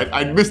battlefield.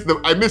 I missed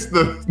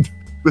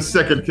the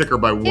second kicker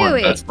by 1.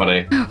 Ewy. That's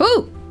funny.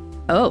 Ooh.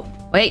 Oh,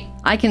 wait.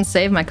 I can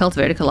save my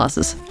cultivated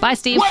colossus. Bye,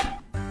 Steve. What?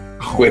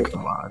 Quick.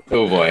 Come on.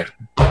 Oh boy.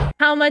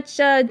 How much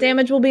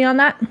damage will be on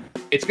that?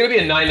 It's gonna be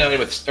a 9/9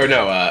 with, or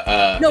no,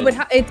 No, but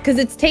because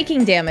it's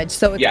taking damage,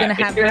 so it's yeah, gonna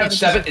have. it's gonna have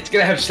 7. It's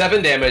gonna have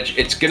 7 damage.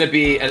 It's gonna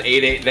be an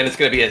 8/8. Then it's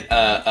gonna be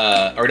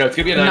a or no, it's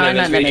gonna be a 9/9. Then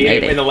it's gonna be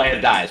 8/8 when the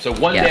land dies. So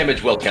 1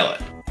 damage will kill it.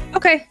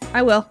 Okay,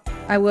 I will.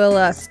 I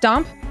will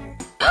stomp.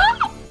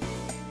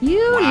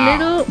 You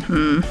little.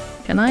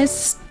 Can I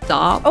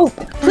stop? Oh,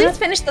 please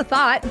finish the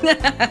thought.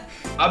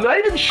 I'm not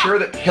even sure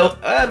that kill.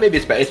 Maybe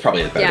it's better. It's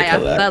probably better to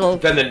kill that. that'll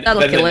than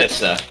the kill it.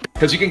 Nissa,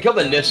 because you can kill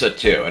the Nissa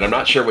too, and I'm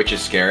not sure which is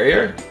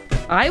scarier.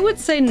 I would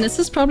say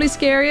Nissa's probably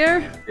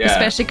scarier,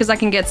 especially because I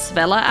can get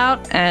Svella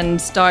out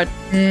and start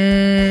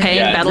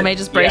paying Battle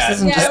Mage's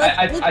braces and just.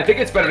 I think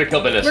it's better to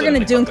kill the Nissa. We're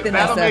gonna dunk the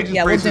Battle Nissa. Mage's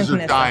Yeah, we'll braces dunk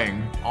are Nissa.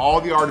 dying. All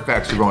the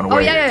artifacts are going away. Oh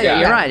yeah.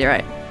 You're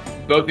right.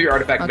 Both of your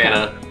artifact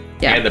mana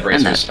and the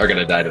bracers are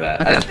gonna die to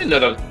that. Okay. I didn't know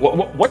that.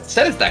 What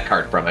set is that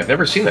card from? I've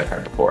never seen that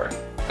card before.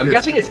 I'm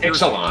guessing it's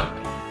Ixalan.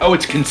 Oh,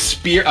 it's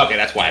Conspiracy. Okay,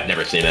 that's why I've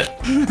never seen it.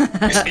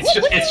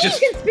 It's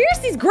just.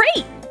 Conspiracy's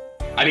great.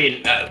 I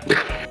mean,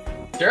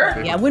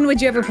 sure. Yeah, when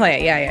would you ever play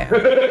it? Yeah.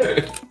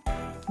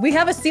 We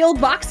have a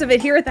sealed box of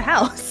it here at the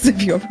house.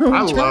 If you ever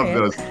want I to try love it.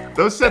 those.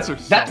 Those sets are.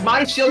 That's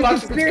my sealed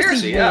box of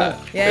Conspiracy. Yeah.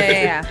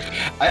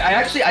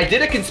 I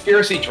did a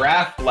Conspiracy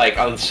draft like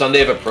on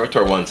Sunday of a Pro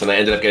Tour once, and I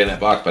ended up getting that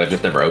box, but I've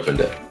just never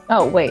opened it.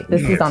 Oh wait,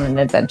 this is on an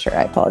adventure.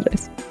 I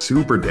apologize.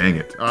 Super dang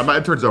it.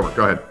 My turn's over.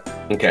 Go ahead.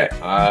 Okay,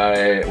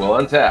 I will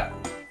untap.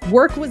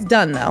 Work was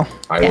done though.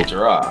 I will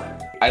draw.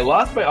 I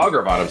lost my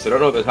Augur Bottom, so I don't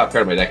know what the top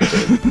card of my deck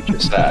is, which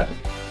is sad.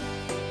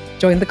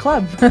 Join the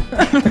club.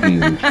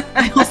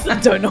 I also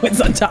don't know what's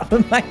on top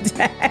of my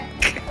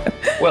deck.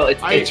 Well,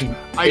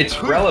 it's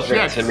could relevant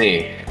check to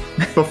me.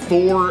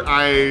 Before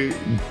I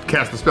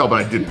cast the spell,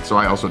 but I didn't, so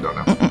I also don't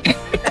know.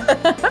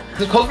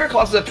 Does Cultivator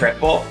Colossus have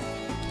Trample?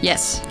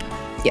 Yes.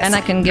 And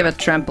I can give it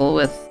trample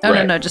with. Oh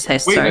Right. no, just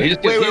haste. Wait, sorry.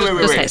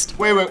 wait. Haste.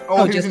 Wait.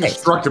 Oh, Oh, he's just haste.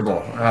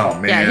 indestructible. Oh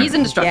man. Yeah, he's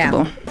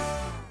indestructible.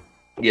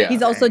 Yeah.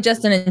 He's also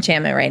just an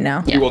enchantment right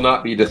now. He will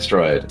not be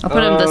destroyed. I'll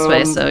put him this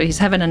way, so he's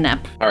having a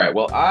nap. All right.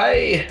 Well,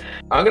 I'm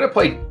gonna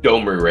play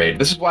Domery Raid.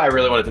 This is why I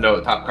really wanted to know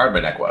what the top card of my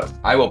deck was.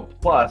 I will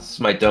plus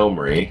my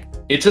Domery.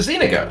 It's a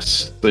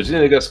Xenagos. So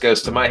Xenagos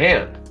goes to my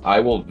hand. I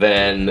will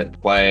then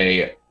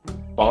play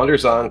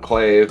Bonder's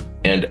Enclave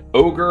and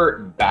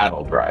Ogre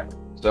Battle Drive.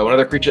 So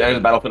another creature enters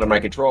the battlefield under my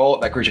control.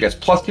 That creature gets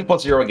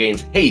 +2/+0 and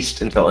gains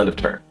haste until end of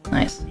turn.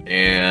 Nice.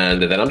 And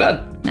then I'm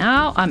done.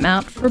 Now I'm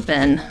out for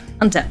Ben.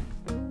 Untap.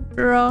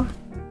 Draw.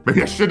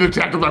 Maybe I shouldn't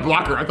have tapped with my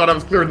blocker. I thought I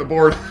was clearing the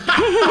board.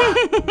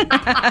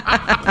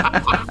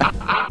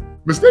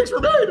 Mistakes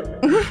were made.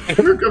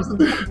 Here comes the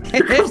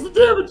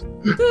damage.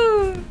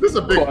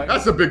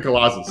 That's a big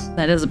Colossus.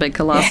 That is a big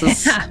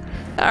Colossus.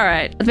 All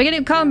right. At the beginning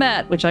of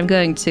combat, which I'm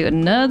going to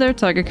another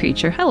target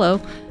creature. Hello.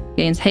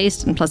 Gains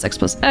haste and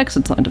 +X/+X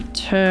until end of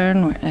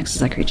turn, where X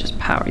is that creature's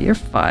power. You're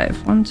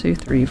 5. 1, 2,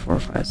 3, 4,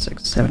 5,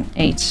 6, 7,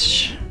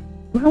 8.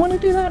 Do I want to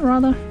do that,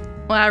 Radha?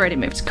 Well, I already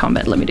moved to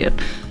combat. Let me do it.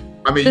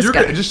 I mean,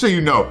 just so you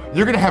know,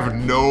 you're gonna have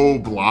no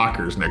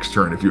blockers next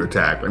turn if you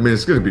attack. I mean,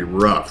 it's gonna be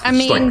rough. I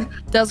mean,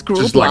 does Gruul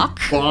just block?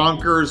 Like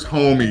bonkers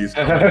homies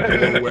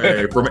coming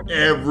away from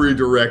every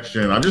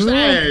direction. I'm just,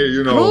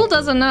 Gruul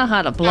doesn't know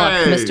how to block,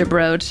 Mr.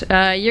 Brode.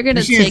 You're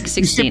gonna take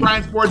 16. You see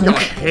Brian's board going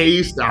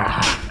haste.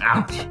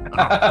 Ouch.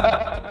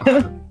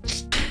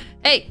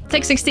 Hey,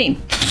 take 16.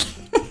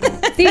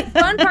 The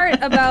fun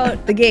part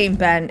about the game,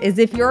 Ben, is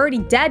if you're already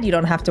dead, you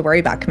don't have to worry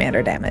about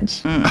commander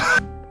damage.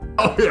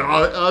 Oh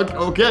yeah,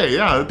 okay,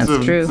 yeah.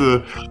 That's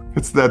true.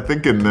 It's that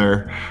thinking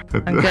there.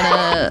 I'm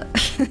gonna.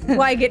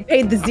 Why I get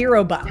paid the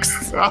 $0.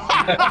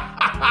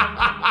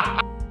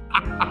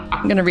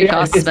 I'm gonna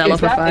recast Svella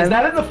for 5. Is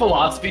that in the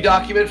philosophy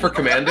document for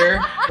Commander?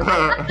 We're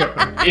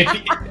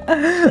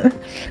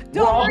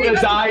all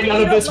gonna die,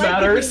 none of this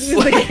matters.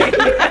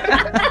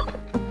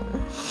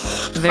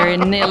 Very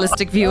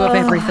nihilistic view of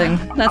everything.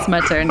 That's my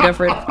turn. Go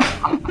for it.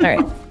 All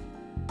right.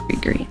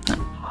 Green.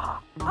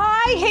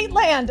 I hate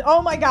land.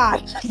 Oh my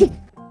god.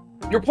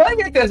 You're playing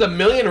a deck that has 1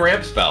 million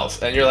ramp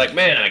spells, and you're like,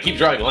 man, I keep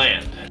drawing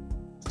land.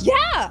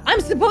 Yeah, I'm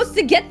supposed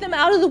to get them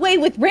out of the way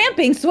with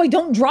ramping so I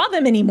don't draw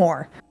them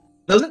anymore.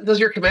 Does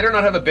your commander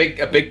not have a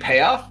big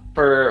payoff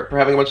for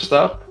having a bunch of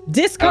stuff?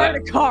 Discard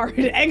a card.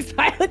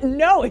 Exile it.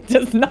 No, it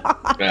does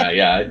not.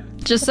 Yeah.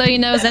 Just so you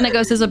know,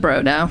 Xenagos is a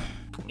bro now.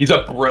 He's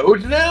a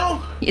brode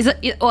now? He's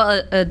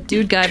a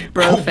dude guy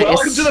bro face.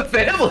 Welcome to the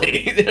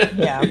family.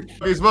 Yeah.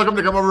 He's welcome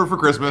to come over for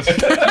Christmas. All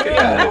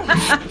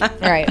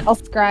right, I'll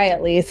scry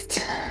at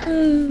least.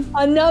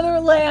 Another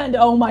land.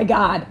 Oh my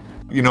god.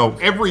 You know,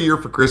 every year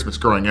for Christmas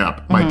growing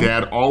up, my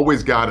dad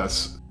always got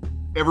us,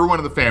 everyone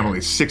in the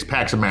family, 6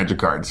 packs of Magic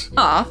cards.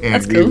 Aw, and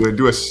that's we cool. would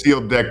do a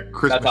sealed deck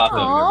Christmas That's awesome.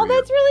 tournament Oh, every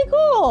year. that's really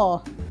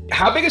cool.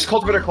 How big is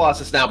Cultivator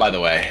Colossus now, by the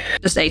way?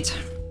 Just 8.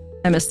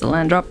 I missed the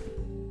land drop.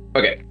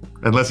 Okay.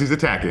 Unless he's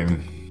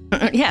attacking.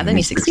 Yeah, then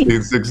you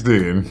succeed.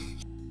 16.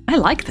 I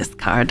like this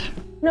card.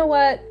 You know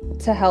what?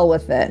 To hell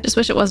with it. Just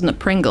wish it wasn't a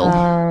Pringle.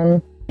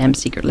 Damn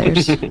secret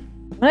layers. I'm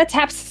gonna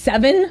tap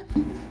 7.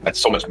 That's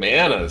so much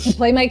manas.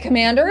 Play my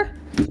commander.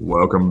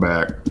 Welcome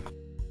back.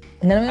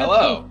 And then I'm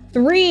gonna pay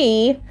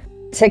 3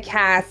 to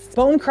cast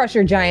Bone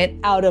Crusher Giant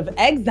out of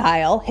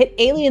exile. Hit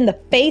Alien in the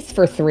face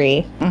for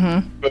 3.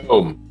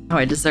 Boom. Oh,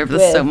 I deserve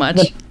this so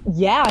much.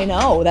 Yeah, I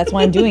know. That's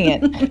why I'm doing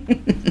it.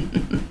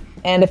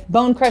 And if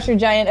Bone Crusher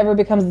Giant ever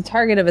becomes the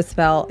target of a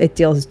spell, it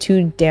deals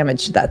 2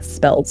 damage to that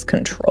spell's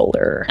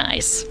controller.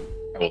 Nice.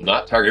 I will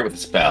not target with a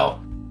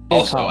spell.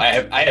 Also,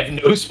 I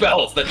have no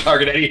spells that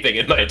target anything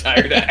in my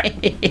entire deck.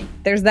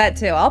 There's that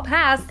too. I'll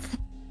pass.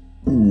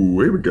 Ooh,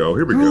 here we go.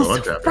 Here we go.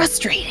 Untap.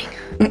 Frustrating.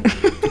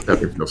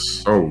 That feels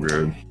so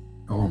good.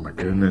 Oh my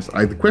goodness.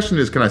 The question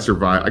is, can I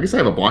survive? I guess I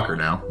have a blocker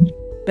now.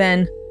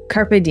 Ben,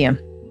 Carpe Diem.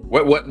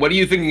 What are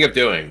you thinking of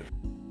doing?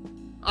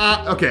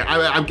 Okay. If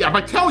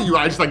I tell you,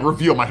 I just like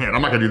reveal my hand.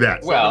 I'm not gonna do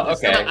that. Well,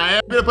 okay. I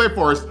am gonna play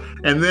Forest,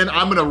 and then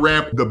I'm gonna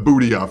ramp the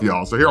booty off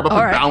y'all. So here I'm gonna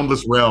play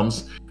Boundless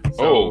Realms.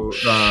 So,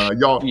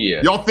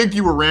 y'all think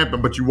you were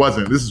ramping, but you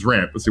wasn't. This is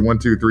ramp. Let's see, 1,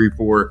 2, 3,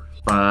 4,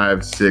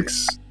 5,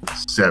 6,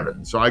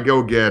 7. So I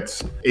go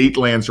get 8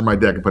 lands from my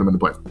deck and put them into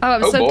play. Oh,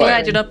 I'm so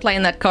glad you're not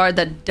playing that card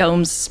that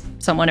domes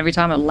someone every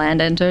time a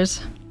land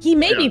enters. He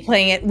may be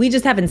playing it. We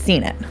just haven't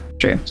seen it.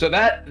 True. So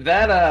that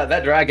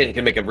dragon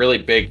can make a really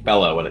big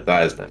fellow when it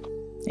dies now.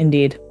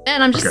 Indeed.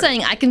 And I'm just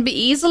saying, I can be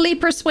easily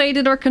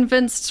persuaded or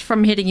convinced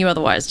from hitting you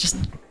otherwise. Just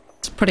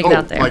putting it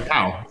out there. Like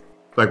how?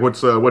 Like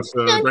what's Don't like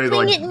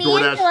swing at me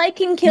DoorDash? until I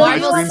can kill you.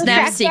 Marvel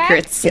Snap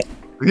Secrets.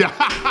 Yeah.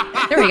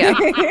 There we go.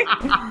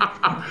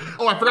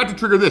 Oh, I forgot to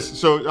trigger this.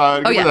 So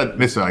go with that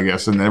Nissa, I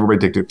guess, and then everybody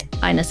take 2.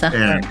 Hi, Nissa.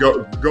 And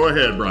go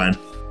ahead, Brian.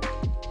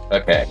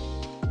 Okay.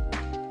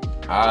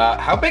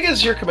 How big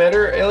is your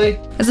commander, Ailey?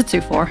 It's a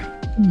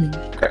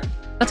 2/4. Okay.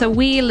 That's a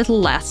wee little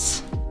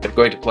less. I'm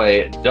going to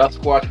play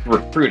Duskwatch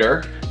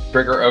Recruiter,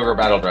 trigger Ogre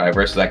Battle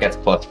Driver, so that gets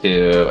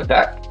 +2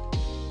 attack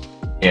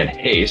and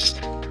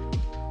haste.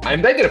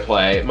 I'm then going to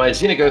play my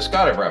Xenagos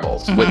God of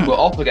Rebels, which will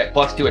also get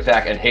 +2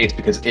 attack and haste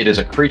because it is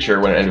a creature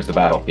when it enters the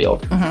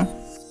battlefield.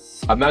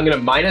 I'm now going to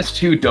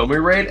 -2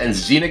 Domu Raid, and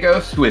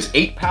Xenagos, who has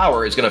 8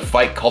 power, is going to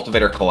fight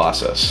Cultivator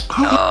Colossus.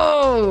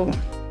 Oh!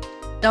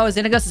 No,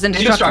 Xenagos is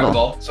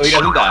indestructible. So he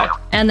doesn't die.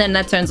 And then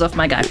that turns off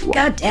my guy.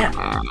 God damn.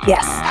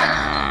 Yes.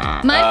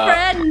 My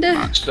friend!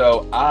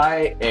 So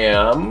I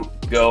am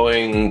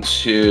going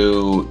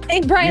to...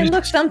 Hey, Brian,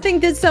 look,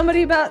 did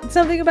something about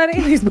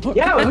Ailey's book.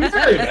 Yeah, let me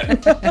tell you.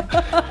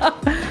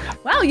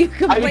 Wow, you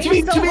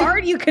complained so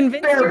hard you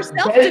convinced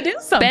yourself to do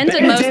something. Ben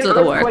did most of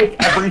the work.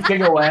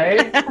 Everything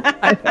away.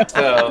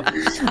 So,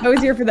 I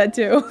was here for that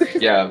too.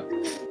 Yeah.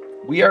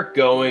 We are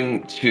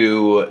going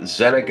to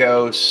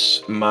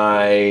Xenagos,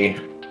 my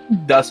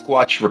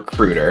Duskwatch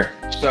Recruiter.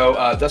 So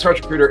Duskwatch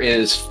Recruiter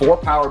is 4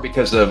 power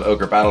because of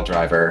Ogre Battle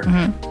Driver.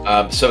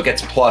 So it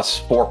gets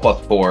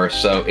 +4/+4,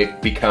 so it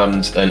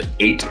becomes an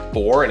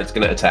 8/4, and it's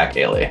going to attack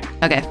Ailey.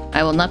 Okay,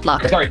 I will not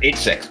block. Sorry,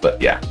 8/6,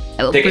 but yeah.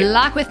 I will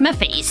block with my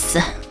face.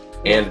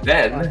 And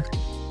then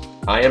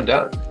I am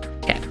done.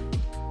 Okay.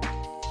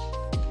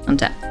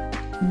 Untap.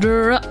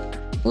 Drop.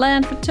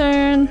 Land for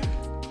turn.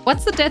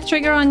 What's the death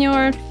trigger on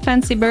your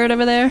fancy bird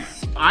over there?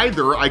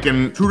 Either I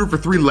can tutor for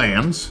 3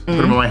 lands, put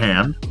them in my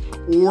hand,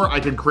 or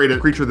I can create a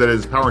creature that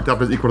is power and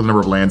toughness equal to the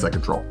number of lands I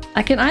control.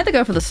 I can either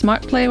go for the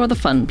smart play or the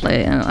fun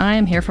play, and I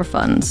am here for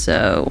fun.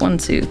 So 1,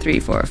 2, 3,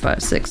 4,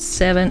 5, 6,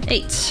 7,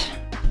 8.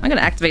 I'm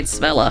gonna activate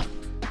Svella.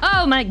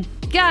 Oh my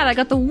god, I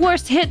got the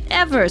worst hit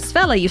ever.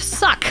 Svella, you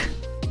suck.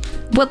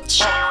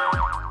 What?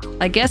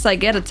 I guess I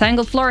get a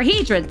Tangled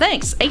Florahedron.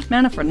 Thanks. 8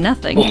 mana for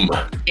nothing. Boom.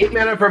 8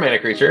 mana per mana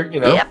creature, you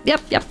know?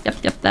 Yep.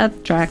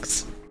 That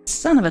tracks.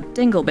 Son of a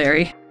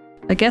dingleberry.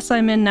 I guess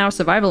I'm in now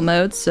survival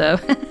mode, so...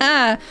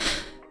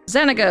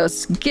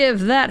 Xenagos,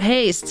 give that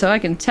haste so I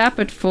can tap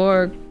it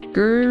for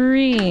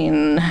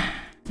green.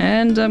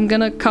 And I'm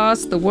gonna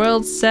cast the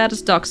world's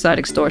saddest dockside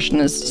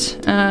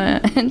extortionist.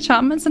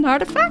 Enchantments and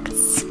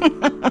artifacts.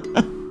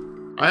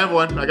 I have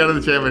one. I got an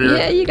enchantment here.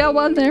 Yeah, you got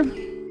one there.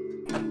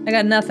 I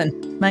got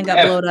nothing. Mine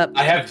got blowed up.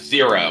 I have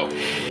 0.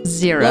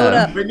 0. Blowed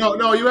up. Wait,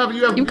 no, you have.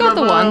 You've got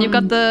the one. You've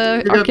got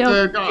the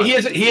Archaeo.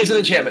 He is an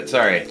enchantment,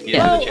 sorry.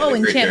 Oh,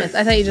 enchantments.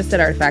 I thought you just said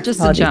artifacts. Just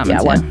Apologies.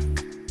 enchantments, Yeah, yeah.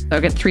 one. So I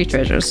get 3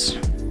 treasures.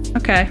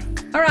 Okay.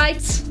 All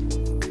right.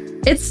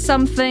 It's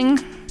something.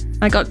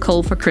 I got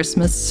coal for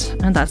Christmas,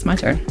 and that's my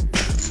turn.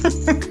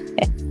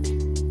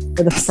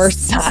 For the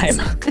first time.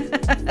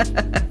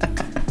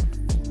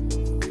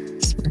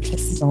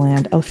 This is a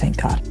land. Oh, thank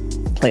God.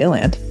 Play a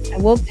land. I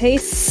will pay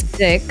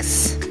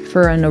 6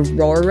 for an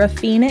Aurora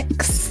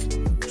Phoenix.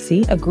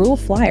 See, a Gruul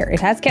Flyer. It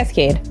has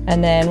Cascade.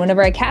 And then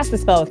whenever I cast a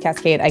spell with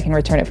Cascade, I can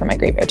return it from my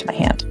graveyard to my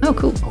hand. Oh,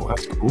 cool. Oh,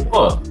 that's cool.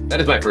 Oh, that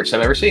is my first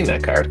time ever seeing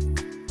that card.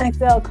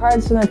 Exile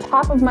cards from the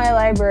top of my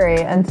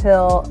library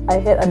until I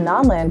hit a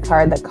non-land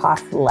card that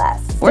costs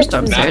less. Or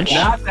Storm Surge.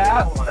 Not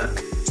that one.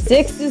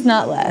 6 is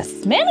not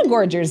less. Mana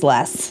Gorger's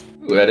less.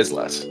 Ooh, that is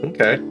less.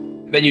 Okay.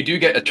 Then you do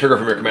get a trigger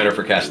from your commander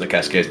for casting the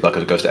Cascade spell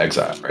because it goes to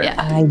exile, right? Yeah.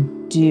 I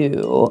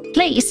do.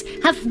 Please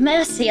have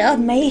mercy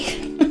on me.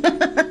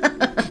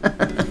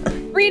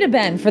 Free to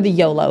bend for the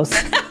YOLOs.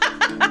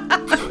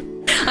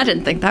 I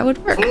didn't think that would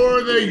work.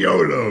 For the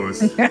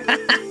YOLOs.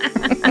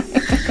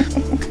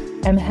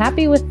 I'm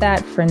happy with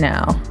that for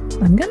now.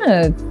 I'm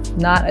gonna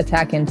not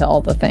attack into all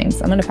the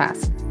things. I'm gonna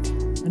pass.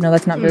 I know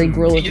that's not very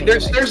grueling.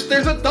 There's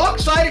a dark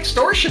side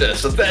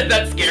extortionist.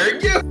 That's scaring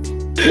you.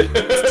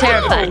 It's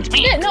terrifying.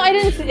 Yeah, no, I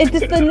didn't. It's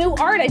just the new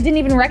art. I didn't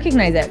even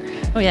recognize it.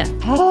 Oh, yeah.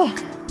 Oh,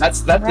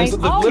 That's right.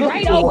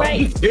 All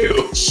right.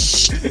 do.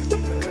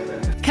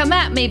 Come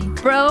at me,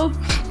 bro.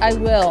 I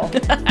will.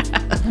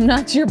 I'm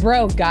not your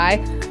bro, guy.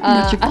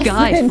 Not your I'll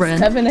guy, send friend.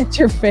 7 at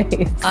your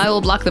face. I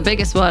will block the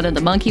biggest one and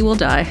the monkey will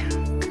die.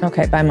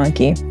 Okay, bye,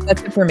 monkey.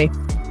 That's it for me.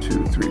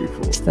 2, 3,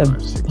 4, Just a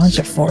 5, 6, bunch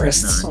of 7,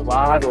 forests. A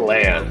lot of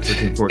land.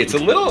 It's a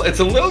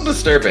little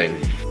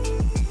disturbing.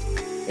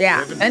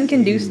 Yeah, Ben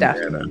can do stuff.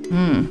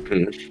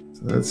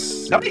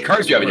 That's. How many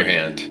cards do you have in your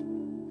hand?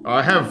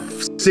 I have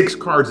 6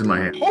 cards in my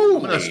hand. I'm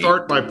gonna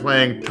start by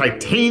playing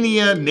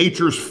Titania,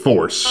 Nature's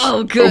Force.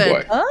 Oh, good. Oh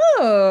boy.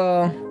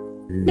 Oh,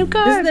 New this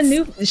cards. is the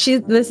new.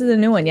 This is a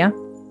new one, yeah.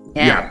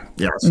 Yeah.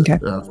 Yes. Okay.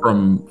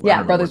 From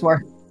Brothers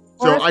War.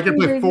 So I can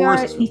play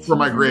forest from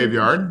my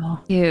graveyard,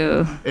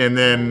 You. and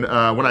then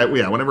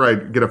whenever I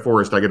get a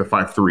forest, I get a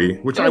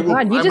 5/3, which I Oh will.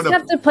 God, you just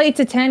have to play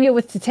Titania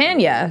with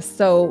Titania.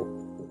 So,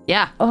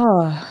 Yeah.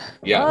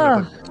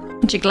 Yeah.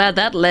 Aren't you glad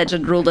that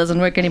legend rule doesn't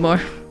work anymore?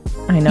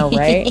 I know,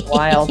 right?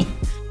 Wild.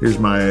 Here's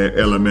my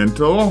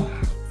elemental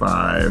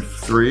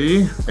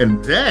 5/3,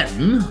 and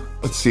then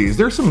let's see. Is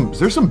there some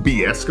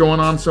BS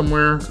going on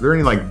somewhere? Are there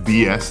any like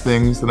BS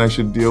things that I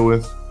should deal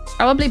with?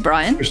 Probably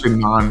Brian. Especially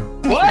non.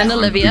 What? And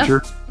Olivia.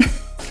 creature.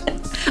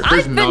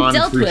 I've been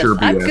dealt with. non-creature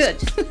I'm BS.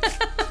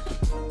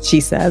 good. She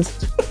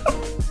says.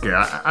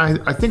 Yeah,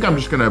 I think I'm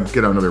just gonna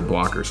get another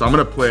blocker. So I'm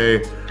gonna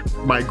play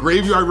my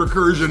graveyard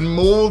recursion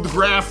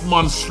Moldgraph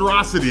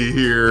Monstrosity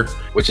here.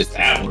 Which is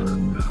that?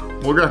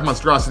 Moldgraph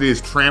Monstrosity is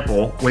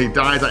trample. When he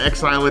dies, I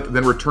exile it,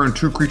 then return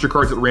 2 creature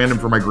cards at random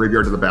from my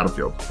graveyard to the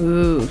battlefield.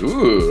 Ooh.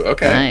 Ooh,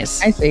 okay.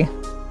 Nice. I see.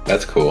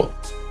 That's cool.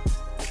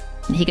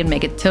 He can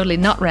make it totally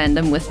not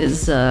random with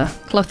his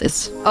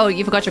Clothis. Oh,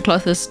 you forgot your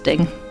Clothis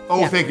thing.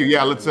 Oh, thank you.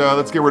 Yeah, let's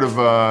get rid of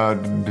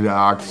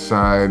Dark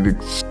Side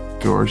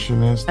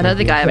Extortionist. I don't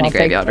think I have any I'll take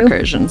graveyard 2.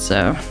 recursion,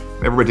 so.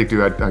 Everybody take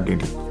 2. I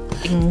gained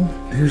 2.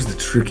 Here's the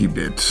tricky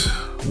bit.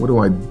 What do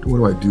I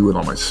do with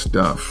all my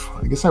stuff?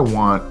 I guess I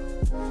want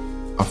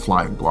a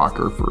flying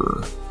blocker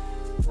for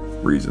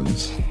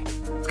reasons.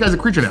 This guy's a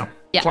creature now.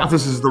 Yeah.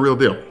 This is the real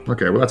deal.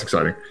 Okay, well that's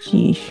exciting.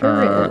 She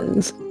sure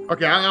is.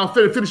 Okay, I'll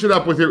finish it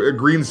up with a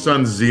Green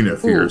Sun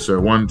Zenith here. So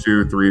 1,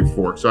 2, 3,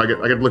 4. So I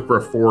get to look for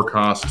a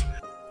 4-cost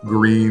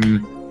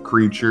green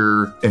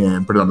creature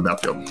and put it on the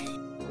battlefield.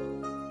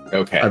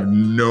 Okay. I have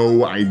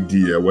no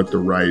idea what the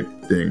right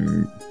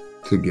thing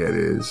to get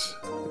is.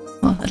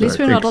 Well, at least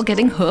we're not all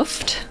getting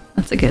hoofed.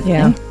 That's a good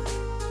Yeah.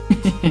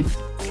 thing.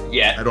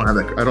 Yeah. I don't have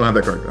that card. I don't have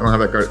that card.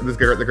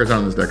 That card's not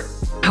on this deck.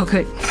 Oh,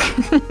 good.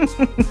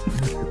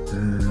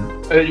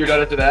 You're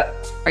done after that?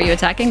 Are you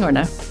attacking or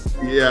no?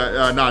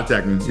 Yeah, not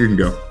attacking. You can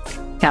go.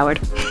 Coward.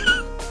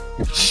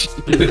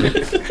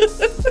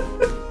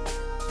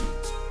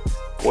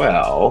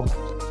 Well,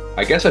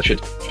 I guess I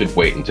should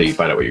wait until you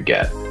find out what you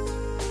get.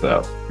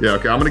 So. Yeah,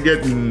 okay. I'm gonna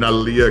get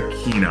Nalia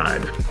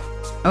Keen-Eyed.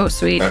 Oh,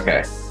 sweet.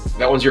 Okay.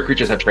 That one's your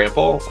creatures have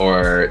trample,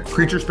 or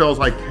Creature spells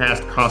I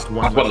cast cost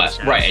 1 one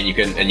less, right? And you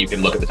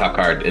can look at the top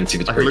card and see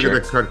if it's I can creature.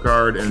 look at the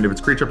card, and if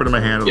it's creature, put it in my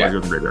hand. Otherwise, Yeah. go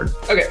to the graveyard.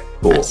 Okay,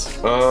 cool. Nice.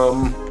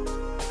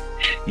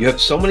 You have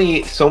so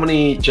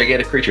many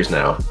gigantic creatures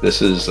now.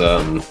 This is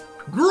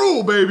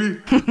Gruul, baby.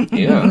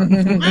 yeah.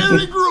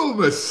 Merry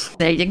Gruul-Mas.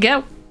 There you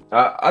go.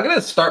 I'm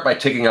gonna start by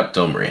taking up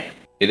Domri.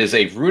 It is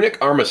a runic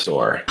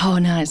Armasaur. Oh,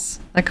 nice.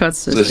 That card's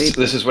so This sweet.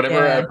 is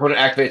whenever Yeah. an opponent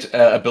activates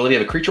ability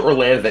of a creature or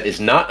land that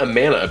is not a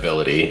mana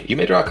ability, you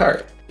may draw a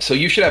card. So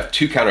you should have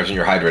 2 counters in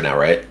your Hydra now,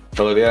 right,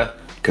 Olivia?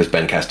 Because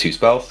Ben cast 2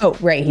 spells. Oh,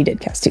 right. He did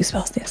cast 2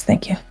 spells. Yes,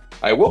 thank you.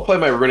 I will play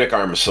my Runic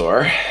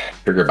Armasaur,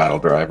 Trigger Battle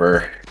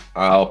Driver.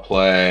 I'll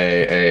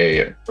play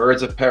a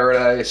Birds of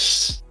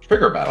Paradise,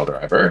 Trigger Battle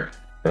Driver.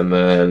 And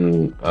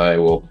then I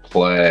will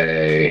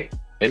play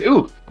an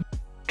Oof,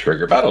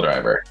 Trigger Battle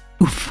Driver.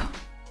 Oof.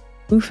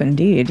 Oof,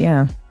 indeed.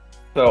 Yeah.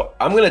 So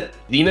I'm going to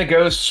Dina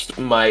Ghost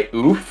my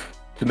Oof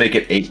to make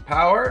it 8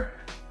 power.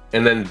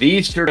 And then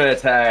these 2 are going to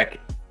attack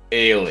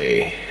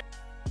Eilidh.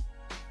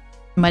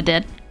 Am I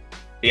dead?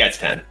 Yeah, it's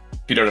 10. If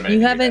you don't have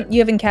You anything.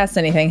 haven't cast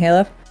anything,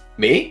 Halef?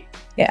 Me?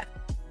 Yeah.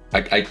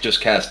 I just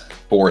cast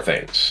 4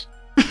 things.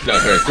 No,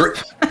 sorry,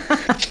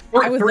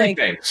 3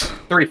 things.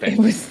 3 It things.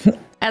 was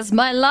As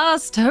my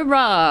last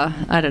hurrah.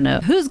 I don't know.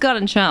 Who's got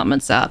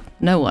enchantments up?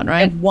 No one,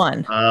 right?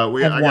 1. I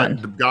Have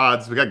got the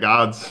gods. We got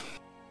gods.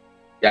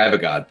 Yeah, I have a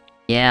god.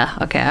 Yeah,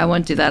 okay. I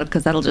won't do that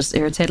because that'll just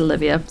irritate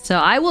Olivia. So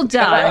I will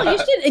die. Well, you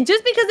should.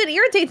 Just because it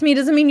irritates me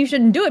doesn't mean you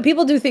shouldn't do it.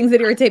 People do things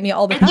that irritate me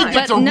all the time.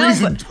 But It's a no,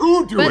 reason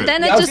to do but it.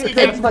 then I was it just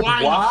thinking, it, like,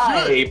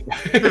 why?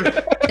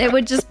 it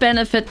would just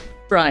benefit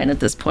Brian at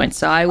this point,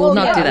 so I will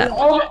not do that.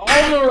 All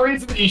the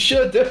reasons that you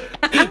should do.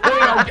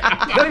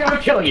 Then I'm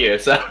killing you,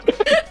 so.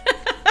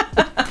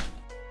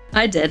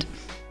 I did.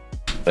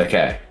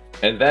 Okay.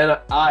 And then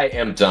I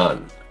am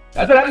done.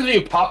 That's what happens when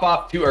you pop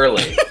off too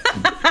early.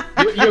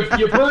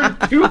 you burn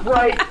too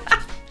bright,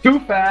 too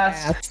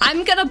fast.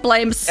 I'm gonna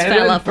blame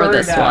Svella for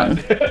this one.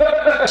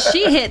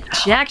 She hit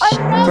jack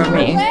from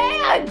me.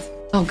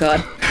 Oh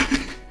god.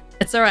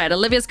 It's alright,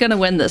 Olivia's gonna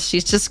win this.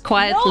 She's just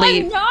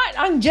quietly... No, I'm not.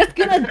 I'm just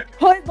gonna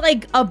put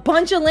like a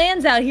bunch of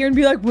lands out here and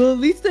be like, well, at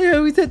least I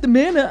always hit the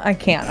mana. I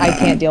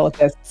can't deal with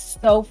this.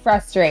 So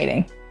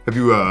frustrating. Have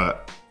you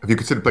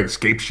considered playing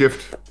Escape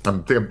Shift?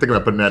 I'm thinking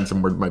about putting that in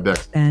somewhere in my deck.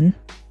 Ben,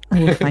 I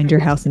will find your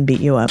house and beat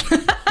you up.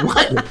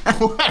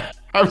 What?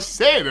 I'm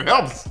saying it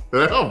helps.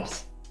 It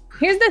helps.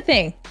 Here's the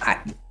thing.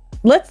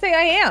 Let's say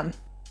I am.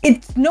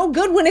 It's no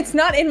good when it's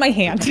not in my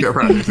hand. Yeah,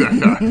 right.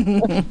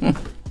 Exactly.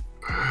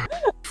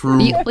 True.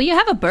 You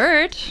have a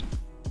bird.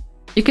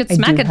 You could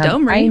smack a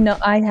Domri. I know.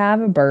 I have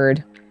a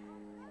bird.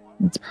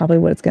 That's probably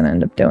what it's going to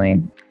end up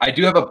doing. I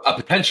do have a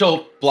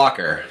potential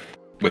blocker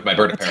with my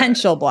Bird of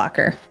Potential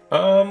blocker.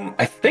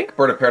 I think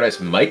Bird of Paradise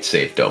might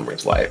save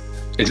Domri's life.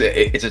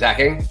 It's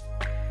attacking?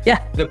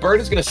 Yeah. The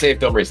bird is going to save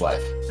Domri's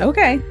life.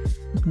 Okay.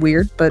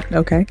 Weird, but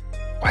okay.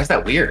 Why is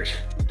that weird?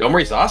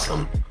 Domri's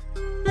awesome.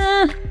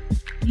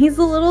 He's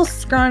a little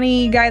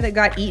scrawny guy that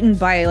got eaten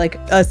by like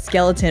a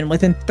skeleton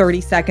within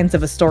 30 seconds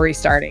of a story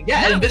starting.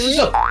 Yeah, and this is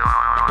a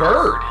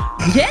bird.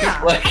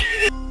 Yeah. Like,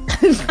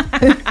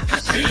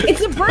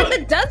 it's a bird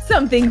that does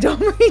something.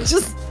 Domri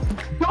just...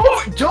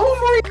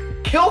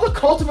 Domri kill the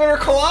Cultivator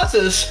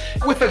Colossus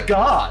with a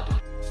god.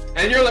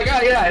 And you're like,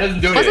 oh yeah, it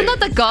doesn't do anything. Wasn't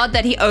that the god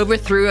that he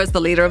overthrew as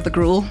the leader of the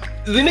Gruul?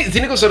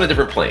 Xenogo's on a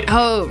different plane.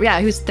 Oh,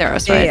 yeah, who's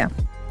Theros, right? Yeah.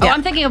 Oh,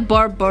 I'm thinking of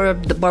that guy.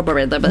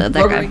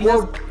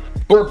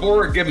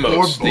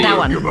 Gibmos. That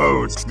one.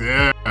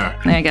 Yeah.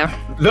 There you go.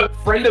 The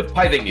friend of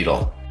Pithing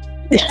Needle.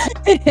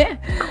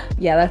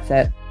 Yeah, that's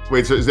it.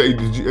 Wait, so are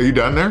you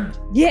done there?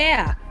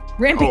 Yeah.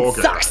 Ramping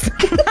okay. sucks.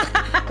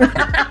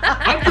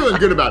 I'm feeling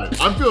good about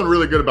it. I'm feeling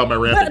really good about my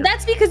ramping. But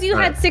that's because you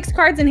had 6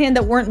 cards in hand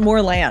that weren't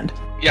more land.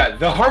 Yeah,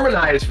 the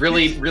Harmonize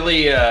really,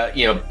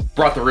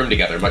 brought the room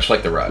together, much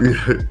like the rug.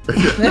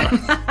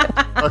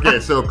 Okay,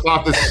 so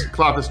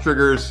Clophis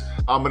triggers.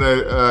 I'm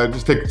gonna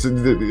just take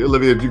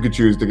Olivia. You could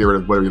choose to get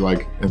rid of whatever you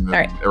like, and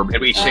then And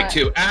we each take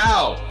 2.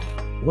 Ow!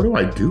 What do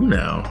I do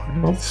now? I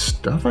have all this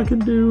stuff I can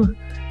do.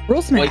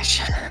 Rule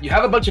smash. You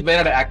have a bunch of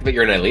mana to activate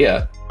your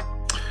Nylea.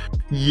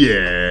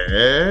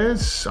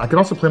 Yes, I can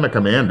also play my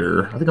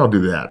commander. I think I'll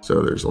do that.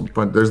 So there's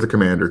the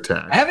commander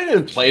tag. I haven't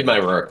even played my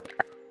Ruric.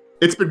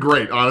 It's been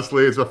great,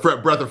 honestly. It's a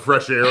breath of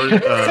fresh air.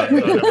 I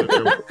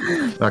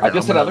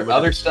just had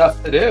other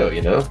stuff to do,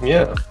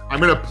 Yeah. I'm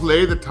gonna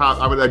play the top.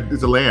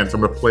 It's a land, so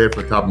I'm gonna play it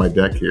from the top of my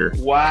deck here.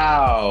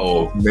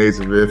 Wow. Maze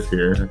of Ith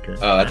here. Okay.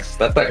 Oh,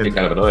 that's actually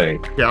kind of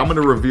annoying. Yeah, I'm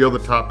gonna reveal the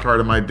top card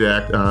of my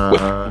deck.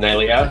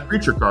 Nylea?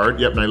 Creature card.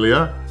 Yep,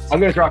 Nylea.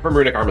 I'm gonna draw from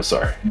Runic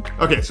Armasaur.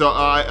 Okay, so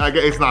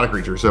it's not a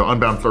creature. So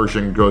Unbound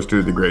Flourishing goes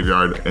to the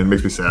graveyard, and it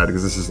makes me sad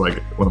because this is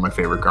like one of my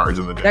favorite cards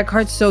in the deck. That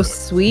card's so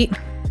sweet.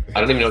 I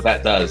don't even know what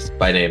that does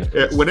by name.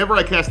 Whenever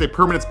I cast a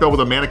permanent spell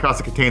with a mana cost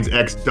that contains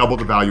X, double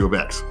the value of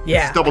X.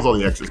 Yeah. It doubles all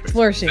the X's. Basically.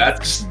 Flourishing.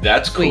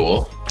 That's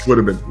cool. Would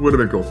have been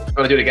cool. Want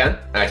to do it again?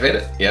 Activate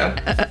it? Yeah.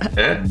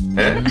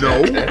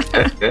 No.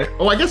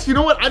 Oh, I guess you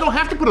know what? I don't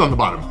have to put it on the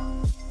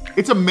bottom.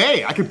 It's a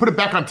May. I can put it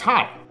back on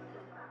top.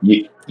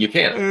 You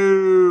can.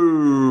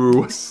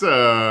 Ooh, what's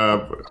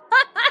up?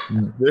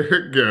 There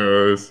it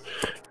goes.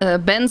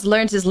 Ben's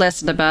learned his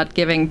lesson about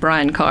giving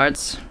Brian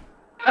cards.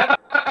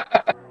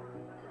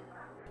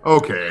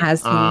 Okay.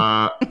 Has he?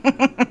 I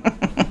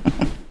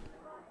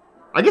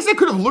guess I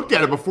could have looked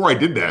at it before I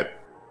did that.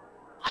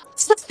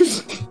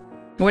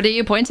 What are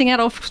you pointing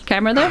at off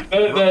camera there?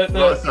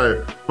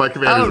 Sorry, my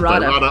commander. Oh,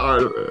 Radha.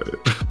 Do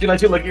you like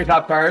to look at your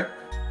top card?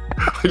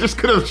 I just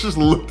could have just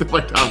looked at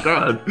my top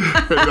card.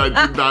 And I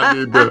did not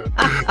need to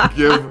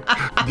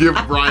give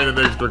Brian an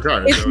extra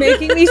card. It's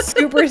making me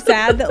super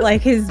sad that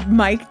like his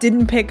mic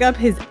didn't pick up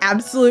his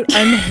absolute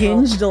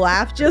unhinged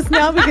laugh just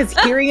now because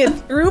hearing it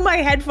through my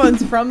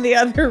headphones from the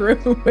other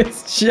room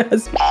was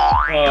just...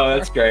 Oh,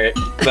 that's great.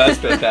 That's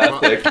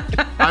fantastic.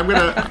 I'm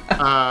gonna...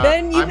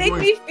 Then you make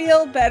me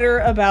feel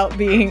better about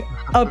being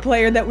a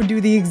player that would do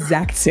the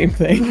exact same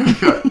thing.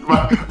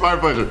 my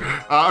pleasure.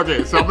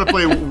 Okay, so I'm gonna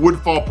play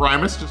Woodfall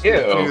Primus. Just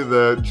to see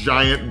the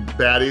giant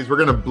baddies. We're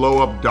gonna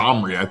blow up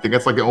Domri. I think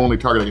that's like the only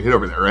target I can hit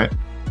over there, right?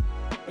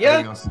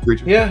 Yeah.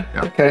 Yeah.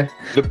 Okay.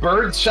 The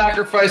bird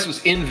sacrifice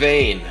was in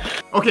vain.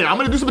 Okay, I'm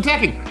gonna do some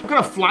attacking. What kind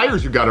of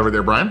flyers you got over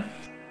there, Brian?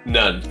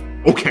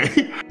 None.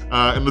 Okay.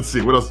 And let's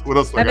see what else.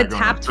 I have a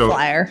tapped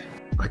flyer.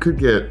 I could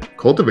get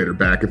Cultivator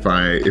back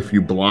if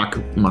you block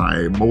my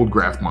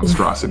Moldgraft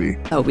monstrosity.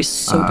 That would be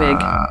so big.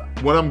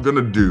 What I'm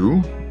gonna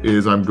do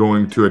is I'm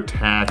going to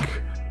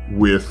attack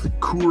with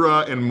Kura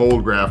and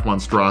Moldgraft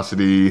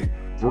monstrosity.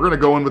 We're gonna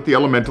go in with the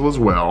Elemental as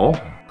well.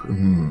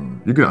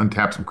 You can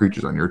untap some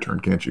creatures on your turn,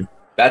 can't you?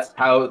 That's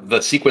how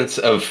the sequence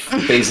of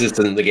phases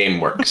in the game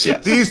works.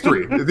 Yes. These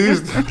three.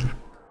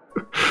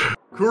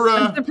 Kura.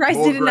 I'm surprised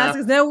you didn't ask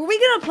us. No, were we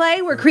gonna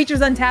play where creatures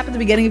untap at the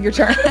beginning of your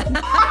turn? Come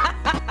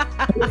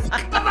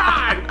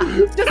on!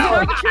 It's just an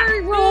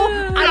arbitrary rule.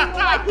 I don't know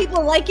why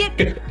people like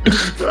it.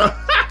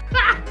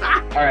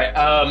 All right.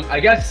 I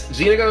guess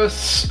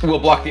Xenagos will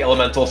block the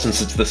elemental since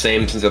it's the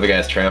same since the other guy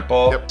has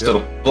trample. Yep. So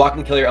it'll block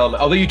and kill your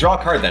element. Although you draw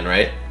a card then,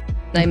 right?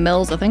 9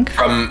 mills, I think.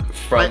 From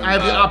I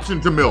have the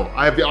option to mill.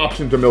 I have the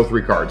option to mill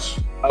 3 cards.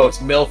 Oh, it's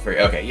mill free.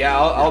 Okay, yeah,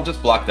 I'll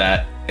just block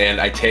that, and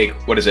I take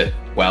what is it?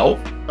 12?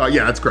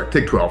 Yeah, that's correct.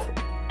 Take 12.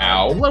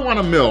 Ow. Do I want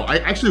to mill? I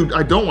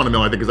don't want to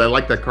mill. I think because I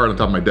like that card on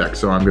top of my deck,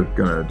 so I'm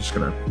just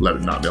gonna let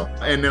it not mill.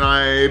 And then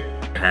I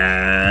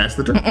pass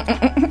the turn.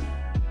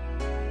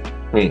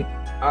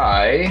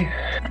 I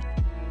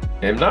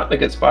am not in a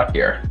good spot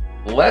here.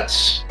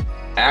 Let's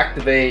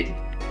activate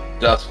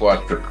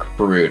Duskwatch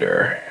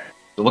Recruiter.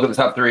 So look at the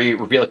top 3,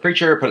 reveal a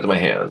creature, put it to my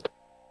hand.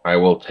 I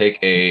will take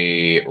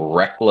a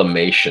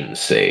Reclamation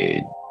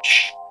Sage.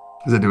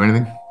 Does it do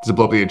anything? Does it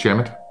blow up the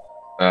enchantment?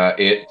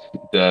 It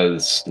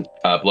does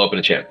blow up an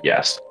enchantment,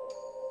 yes.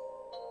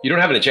 You don't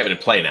have an enchantment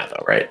in play now,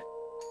 though, right?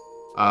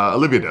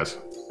 Olivia does.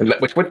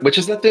 Which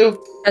does that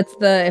do? That's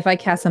if I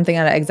cast something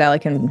out of exile, I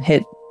can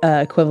hit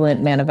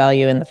equivalent mana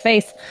value in the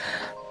face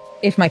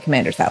if my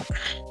commander's out.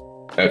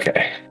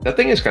 Okay. That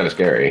thing is kind of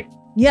scary.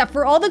 Yeah,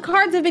 for all the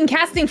cards I've been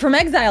casting from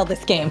exile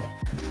this game.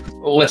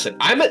 Listen,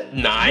 I'm at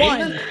 9.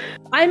 1.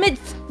 I'm at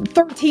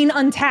 13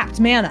 untapped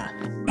mana.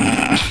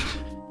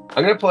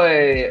 I'm going to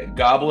play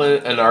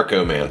Goblin and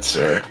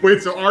Archomancer.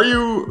 Wait, so are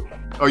you...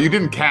 Oh, you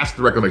didn't cast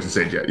the Reclamation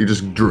Sage yet. You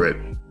just drew it.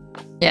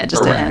 Yeah,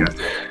 just to end.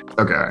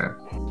 Okay.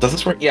 Does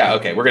this work? Yeah,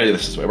 okay. We're going to do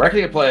this way. We're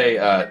actually going to play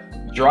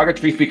Draga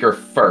Tree Speaker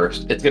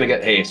first. It's going to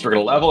get haste. We're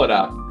going to level it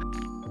up.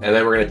 And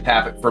then we're going to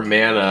tap it for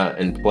mana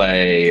and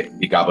play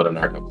the Goblin and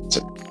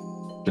Archomancer.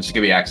 Just to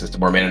give you access to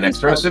more mana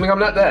next turn, assuming I'm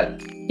not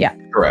dead. Yeah.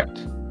 Correct.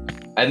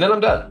 And then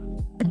I'm done.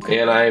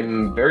 And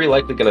I'm very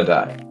likely going to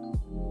die.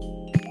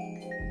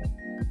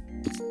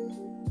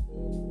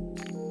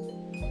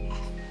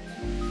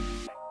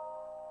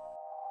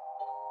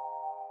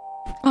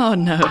 Oh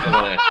no.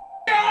 Oh,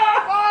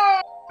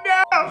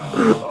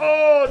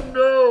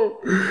 no.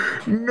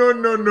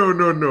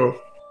 No.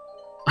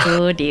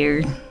 Oh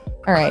dear.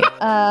 All right.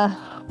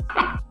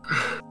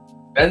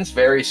 Ben's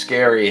very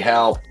scary.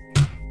 Help.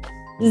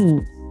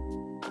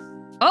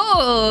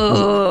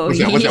 Oh. What's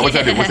that? What's that? What's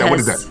that? yes. What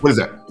is that? What is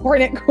that?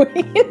 Hornet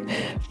Queen.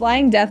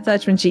 Flying Death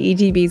Touch when she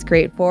ETBs,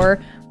 create 4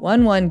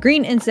 1/1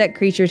 green insect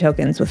creature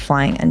tokens with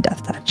flying and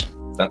death touch.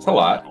 That's a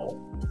lot.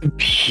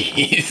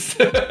 Peace.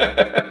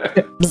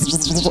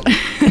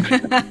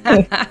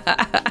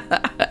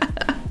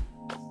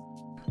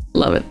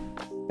 Love it.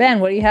 Ben,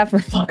 what do you have for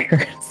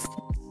blockers?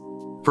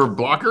 For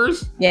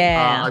blockers?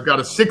 Yeah. I've got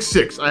a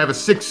 6/6. I have a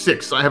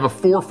 6/6. I have a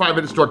 4/5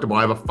 indestructible.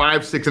 I have a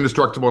 5/6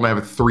 indestructible, and I have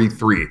a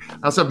 3/3. I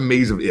also have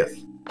Maze of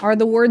Ith. Are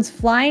the words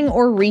flying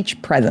or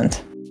reach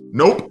present?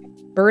 Nope.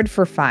 Bird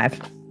for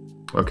 5.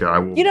 Okay, I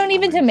will. You don't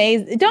even to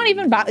maze. Don't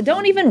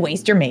even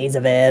waste your Maze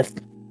of Ith.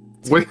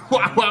 Wait,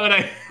 why would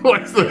I?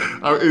 What's the?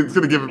 It's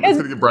gonna give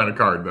Brian a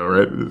card though,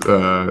 right?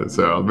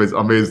 So I'll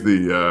maze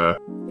the.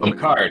 On the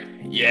card.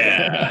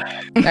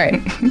 Yeah. All right.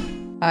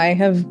 I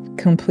have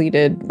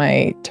completed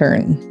my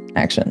turn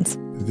actions.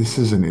 This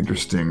is an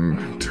interesting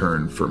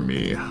turn for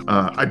me.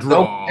 I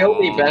draw. Don't kill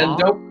me, Ben.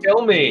 Don't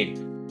kill me.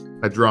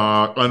 I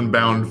draw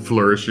Unbound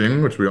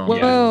Flourishing, which we all know.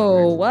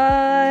 Whoa!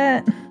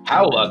 What?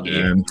 How lucky.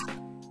 And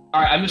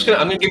All right, I'm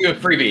gonna give you a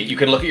freebie. You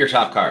can look at your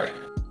top card.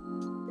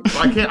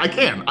 I can't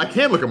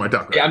look at my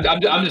top card. Yeah,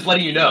 I'm just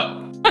letting you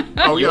know.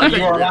 Oh You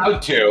yeah, are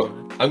allowed to.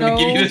 I'm gonna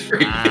give you this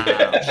freebie.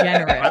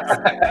 Generous.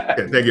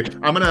 Okay, thank you.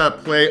 I'm gonna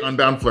play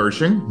Unbound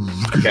Flourishing.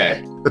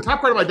 Okay. The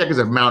top card of my deck is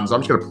a mountain, so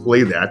I'm just gonna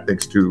play that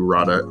thanks to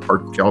Radha,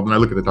 Heart of Keld, and I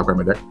look at the top card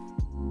of my deck.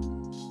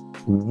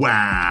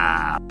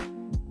 Wow.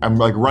 I'm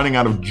like running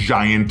out of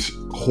giant,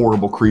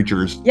 horrible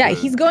creatures. Yeah,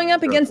 he's going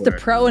up against a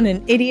pro and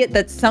an idiot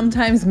that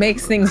sometimes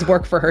makes things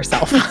work for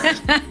herself.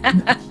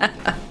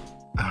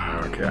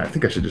 Okay, I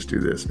think I should just do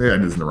this. Maybe I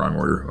did this in the wrong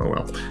order. Oh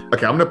well.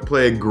 Okay, I'm gonna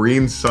play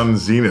Green Sun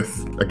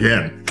Zenith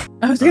again.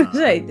 I was gonna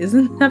say,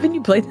 haven't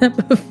you played that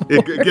before?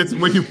 It gets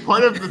when you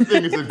part of the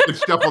thing is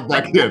it's shuffled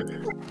back in,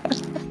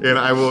 and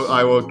I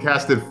will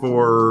cast it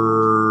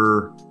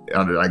for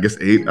I guess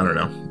 8. I don't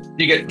know.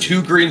 You get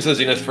 2 Green Sun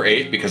Zenith for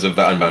 8 because of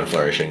the Unbound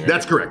Flourishing. Right?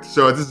 That's correct.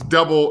 So this is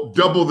double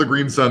the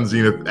Green Sun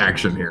Zenith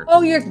action here.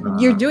 Oh, you're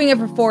doing it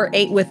for 4,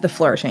 8 with the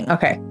flourishing.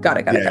 Okay, got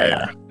it.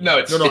 No,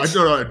 I'm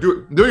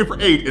doing it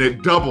for 8 and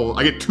it double.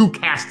 I get 2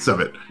 casts of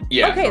it.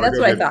 Yeah. Okay, that's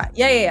what I thought.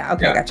 Yeah.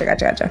 Okay, Yeah.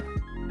 Gotcha.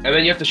 And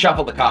then you have to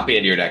shuffle the copy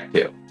into your deck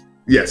too.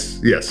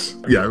 Yes.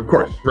 Yeah, of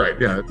course. Right.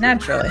 Yeah.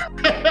 Naturally.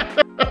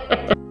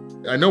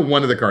 I know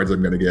one of the cards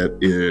I'm gonna get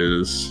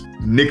is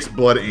Nyx's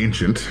Blood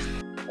Ancient.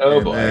 Oh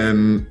boy.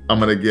 And I'm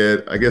gonna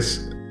get, I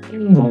guess.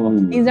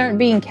 These aren't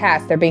being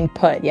cast; they're being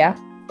put. Yeah.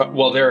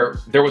 Well, there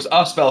was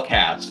a spell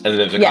cast, and then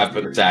there's a card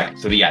put in the sack.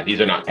 So yeah,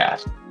 these are not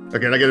cast.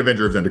 Okay, and I get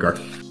Avenger of Zendikar.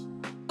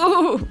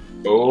 Ooh.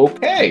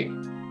 Okay.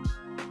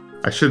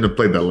 I shouldn't have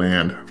played the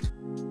land.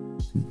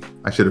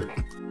 I should have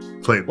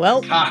played.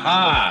 Well,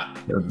 Haha.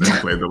 Then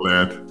played the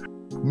land.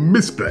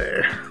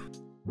 Misplay.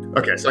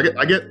 Okay, so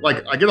I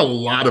get a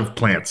lot of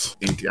plants.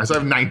 18. So I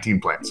have 19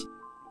 plants.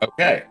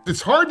 Okay.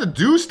 It's hard to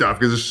do stuff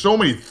because there's so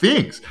many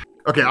things.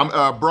 Okay,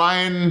 I'm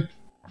Brian.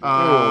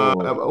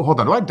 Hold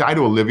on. Do I die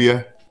to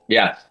Olivia?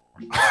 Yeah.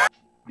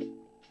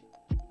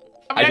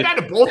 I died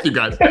to both you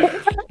guys.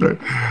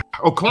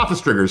 Oh,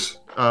 Colossus triggers.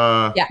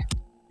 Yeah.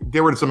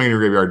 Get rid of something in your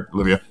graveyard,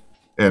 Olivia.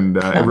 And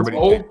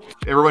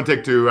everyone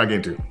take 2. I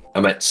gain 2.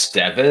 I'm at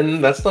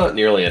 7. That's not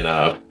nearly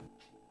enough.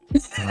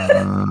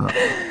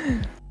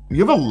 You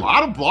have a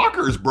lot of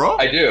blockers, bro.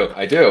 I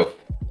do.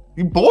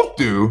 You both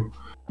do.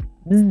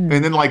 And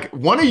then, like,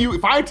 one of you,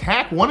 if I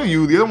attack one of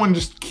you, the other one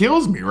just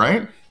kills me,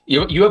 right?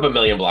 You have a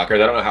million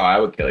blockers. I don't know how I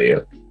would kill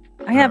you.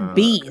 I have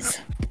bees.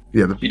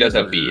 Yeah, She does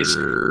have bees.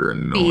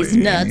 Bees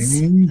nuts.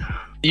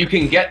 You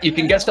can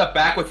get stuff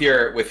back with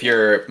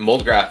your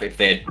mold graph if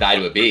they die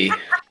to a bee.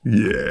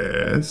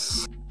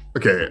 Yes.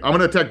 Okay, I'm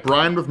gonna attack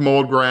Brian with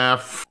mold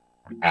graph.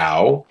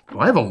 Ow. Oh,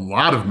 I have a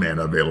lot of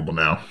mana available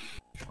now.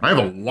 I have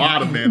a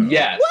lot of mana.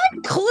 Yes.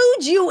 What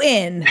clued you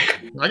in?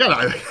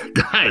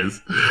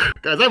 Guys,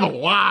 I have a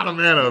lot of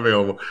mana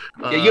available.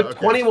 Yeah, you have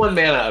 21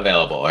 mana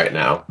available right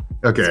now.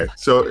 Okay,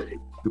 so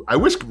I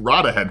wish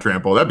Radha had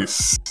trample. That'd be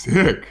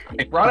sick.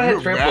 If Radha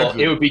had trample,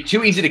 imagine? it would be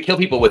too easy to kill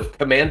people with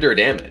commander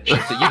damage.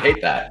 So you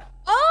hate that.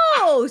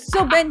 Oh,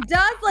 so Ben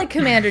does like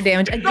commander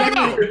damage. Again,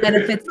 it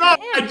benefits No, him.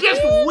 I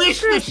just wish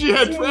that she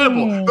had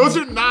trample.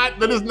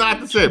 That is not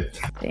the same.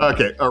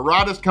 Okay,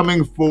 Radha's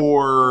coming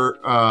for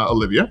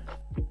Olivia.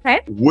 Okay.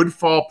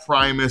 Woodfall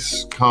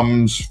Primus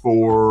comes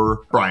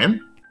for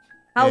Brian.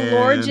 How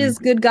large is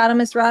Good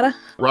Goddess Radha?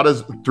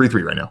 Radha's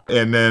 3/3 right now.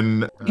 And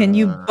then Can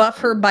you buff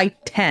her by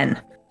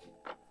 10?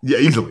 yeah,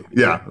 easily.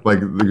 Yeah.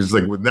 Just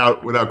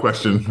without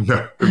question.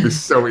 No, it'd be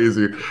so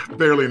easy.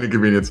 Barely an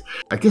inconvenience.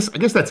 I guess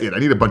that's it. I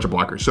need a bunch of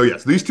blockers. So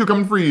yes, these 2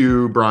 coming for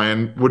you,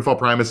 Brian. Woodfall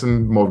Primus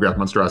and Moldgraph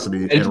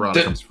Monstrosity. And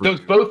Radha comes for those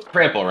both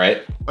trample,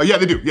 right? Oh yeah,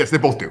 they do. Yes, they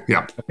both do.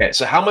 Yeah. Okay,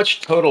 so how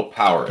much total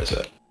power is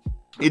it?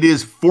 It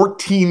is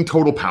 14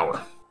 total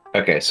power.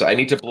 Okay, so I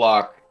need to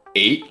block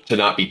 8 to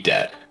not be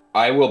dead.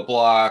 I will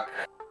block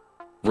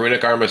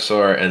Runic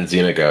Armasaur and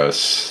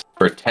Xenagos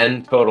for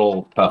 10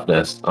 total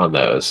toughness on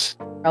those.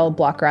 I'll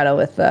block Radha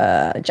with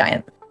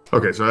Giant.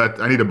 Okay, so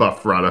I need a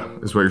buff, Radha,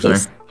 is what you're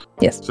saying?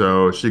 Yes.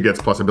 So she gets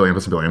plus a billion.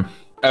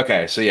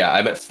 Okay, so yeah,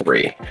 I'm at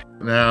 3.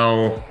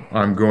 Now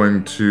I'm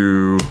going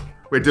to...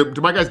 Wait, do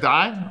my guys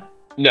die?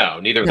 No,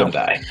 neither of them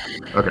die.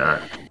 Okay, all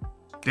right.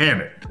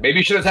 Damn it. Maybe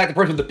you should attack the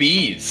person with the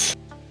bees.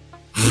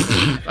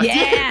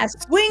 Yeah,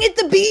 swing at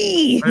the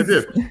bees. I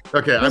did.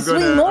 Okay, I'm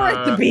Swing gonna... more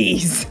at the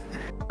bees.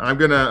 I'm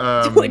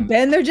gonna... Do it,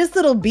 Ben. They're just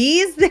little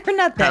bees. They're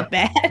not that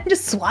bad.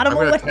 Just swat them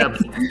I'm away. gonna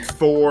tap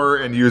 4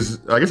 and use...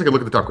 I guess I could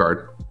look at the top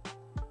card.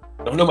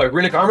 Oh no, my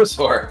Runic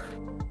Armasaur.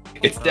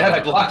 It's dead, I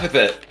blocked with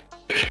it.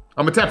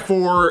 I'm gonna tap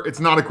 4. It's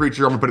not a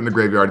creature. I'm gonna put it in the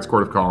graveyard. It's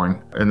Court of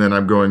Calling. And then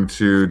I'm going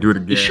to do it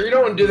again. You sure you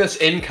don't want to do this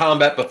in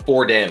combat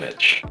before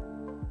damage?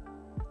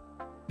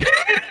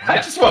 I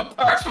just want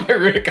parts of my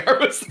Runic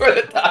Armasaur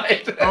that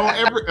died.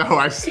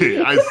 I see.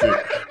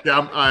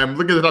 Yeah, I'm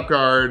looking at the top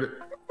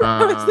card.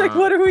 I was like,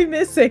 what are we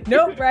missing?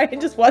 No, Brian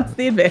just wants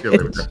the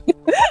advantage.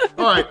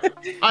 All right,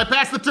 I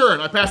passed the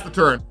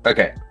turn.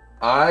 Okay,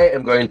 I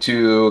am going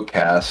to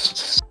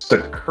cast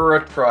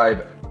Sakura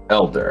Tribe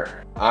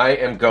Elder. I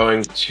am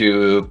going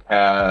to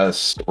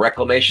cast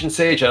Reclamation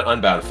Sage and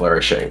Unbound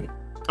Flourishing.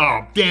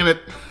 Oh, damn it.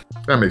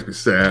 That makes me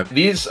sad.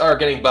 These are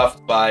getting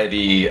buffed by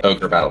the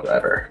Ogre Battle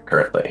Driver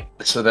currently.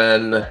 So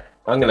then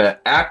I'm going to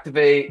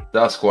activate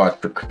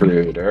Duskwatch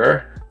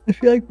Recruiter. I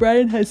feel like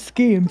Brian has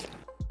schemes.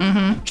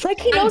 Mm-hmm. It's like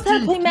he knows how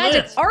to play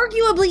Magic.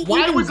 Arguably,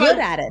 even good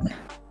at it.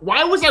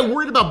 Why was I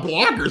worried about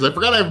blockers? I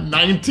forgot I have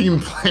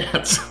 19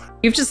 plants.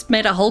 You've just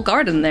made a whole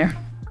garden there.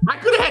 I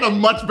could have had a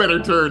much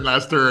better turn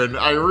last turn.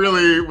 I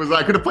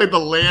could have played the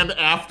land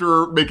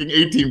after making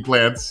 18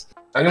 plants.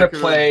 I'm going to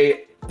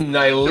play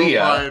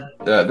Nylea.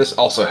 This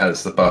also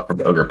has the buff from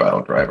the Ogre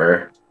Battle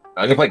Driver.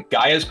 I'm going to play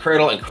Gaia's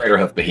Cradle and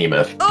Craterhoof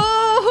Behemoth.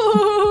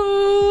 Oh,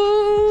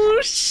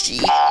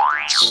 shit.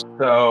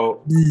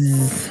 So,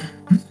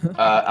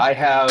 I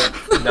have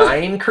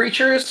 9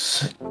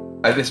 creatures.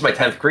 This is my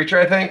 10th creature,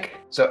 I think.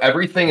 So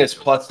everything is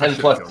plus 10,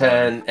 plus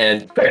 10,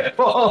 and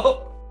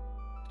critical.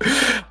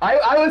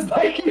 I was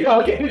like,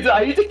 okay,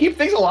 I need to keep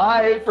things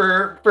alive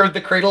for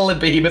the Cradle and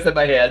Behemoth in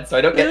my hand, so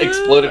I don't get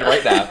exploded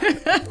right now.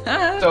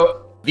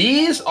 So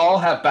these all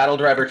have Battle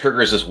Driver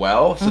triggers as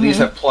well. So these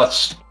have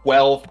plus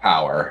 12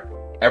 power.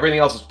 Everything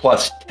else is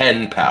plus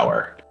 10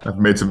 power. I've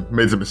made some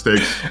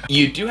mistakes.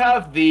 You do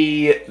have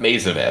the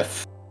Maze of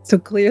Ith. So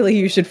clearly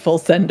you should full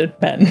send it,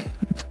 Ben.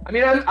 I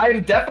mean,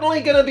 I'm definitely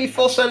going to be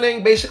full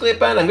sending basically at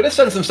Ben. I'm going to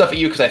send some stuff at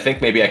you because I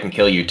think maybe I can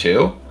kill you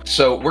too.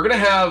 So we're going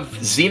to have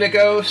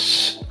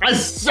Xenagos. I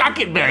suck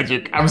at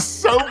Magic. I'm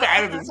so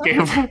bad at this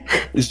game.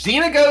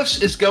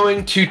 Xenagos is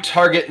going to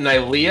target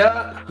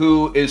Nylea,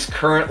 who is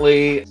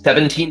currently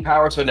 17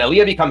 power. So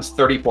Nylea becomes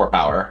 34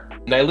 power.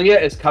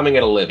 Nylea is coming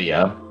at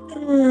Olivia.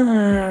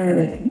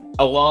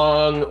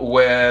 Along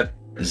with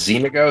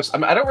Xenagos.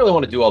 I don't really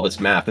want to do all this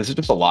math. This is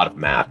just a lot of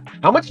math.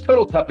 How much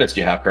total toughness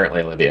do you have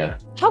currently, Olivia?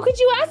 How could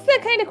you ask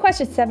that kind of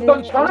question? 7. So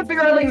I'm trying to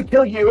figure out how to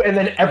kill you, and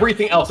then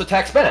everything else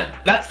attacks Ben.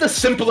 That's the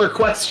simpler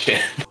question.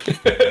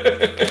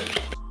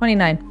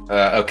 29.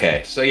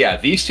 Okay, so yeah,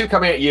 these two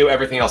coming at you,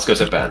 everything else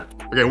goes at Ben.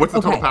 Okay, what's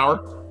the total power?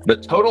 The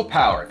total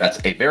power, that's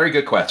a very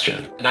good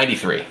question.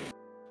 93.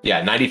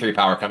 Yeah, 93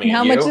 power coming at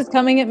How you. much is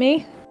coming at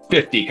me?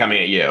 50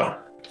 coming at you.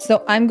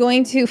 So I'm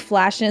going to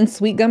flash in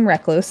Sweet Gum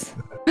Recluse.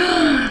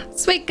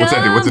 Sweet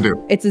gum. What's it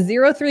do? It's a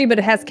 0/3, but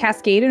it has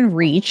Cascade and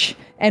Reach.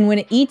 And when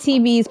it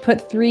ETBs,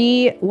 put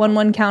 3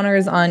 1/1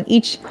 counters on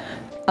each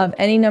of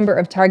any number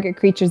of target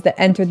creatures that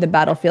entered the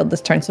battlefield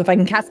this turn. So if I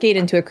can Cascade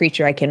into a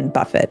creature, I can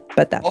buff it.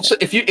 But that's Also,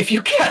 if you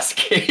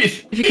cascade...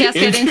 If you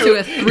cascade into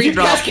a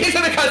 3-drop. Cascade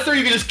into the cost 3,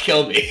 you can just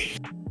kill me.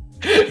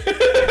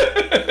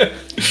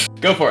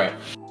 Go for it.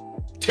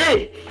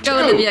 2. Go,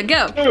 Olivia,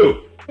 go.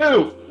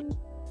 2.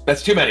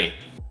 That's too many.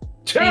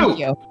 2. Thank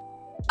you.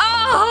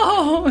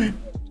 Oh!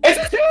 It's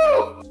a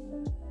 2.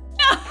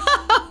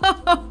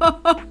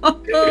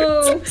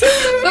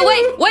 But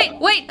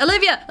wait,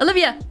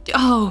 Olivia.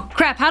 Oh,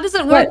 crap. How does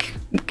it work?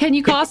 Can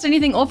you cast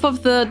anything off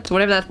of the,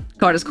 whatever that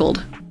card is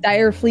called?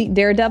 Dire Fleet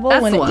Daredevil.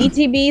 That's When the it one.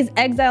 ETBs,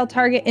 exile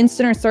target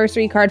instant or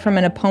sorcery card from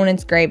an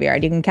opponent's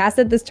graveyard. You can cast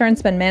it this turn,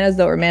 spend mana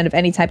though or mana of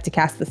any type to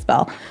cast the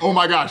spell. Oh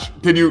my gosh.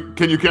 Can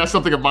you cast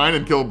something of mine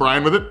and kill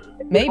Brian with it?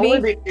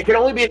 Maybe. It can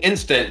only be an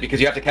instant because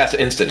you have to cast it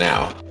instant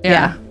now.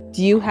 Yeah.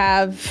 Do you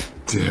have...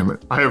 Damn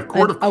it. I have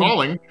Court of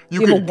Calling.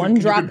 you have a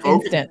 1-drop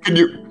instant. Can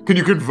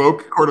you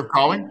convoke Court of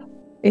Calling?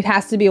 It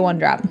has to be a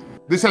 1-drop.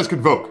 This has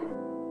convoke.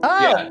 Oh,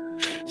 Yeah.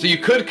 So you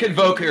could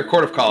convoke your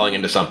Court of Calling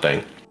into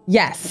something.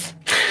 yes.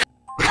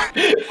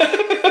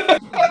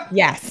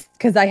 Yes,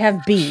 because I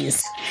have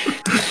bees.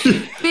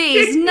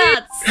 Bees,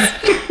 nuts.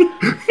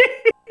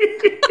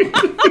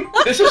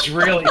 This is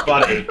really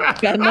funny.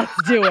 Then let's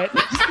do it.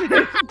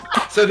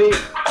 So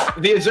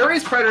the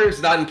Azuri's Predator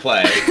is not in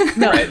play.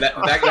 No. Right?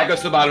 That goes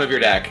to the bottom of your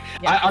deck.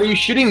 Yeah. Are you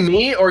shooting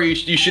me or are you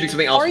shooting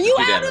something else? Are you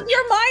to do out damage? of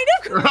your mind?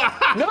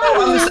 No,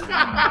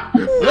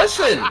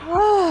 listen.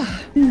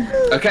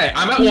 Okay,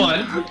 I'm at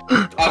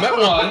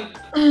 1.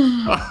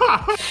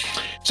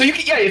 So you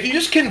can, if you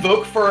just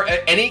convoke for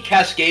any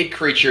Cascade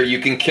creature, you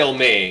can kill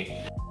me.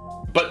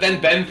 But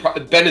then Ben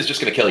is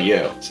just going to kill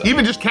you. So.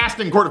 Even just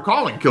casting Court of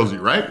Calling kills you,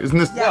 right? Isn't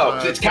this? No,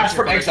 it's cast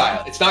from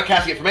exile. It's not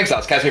casting it from exile.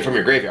 It's casting it from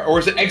your graveyard. Or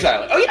is it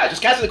exile? Oh yeah,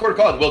 just casting the Court of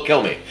Calling will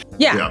kill me.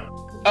 Yeah.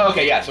 Oh,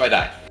 okay, yeah, so I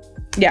die.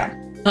 Yeah.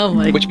 Oh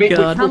my Which means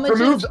god. which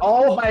removes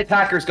all of my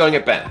attackers going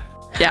at Ben.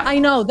 Yeah. I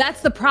know,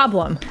 that's the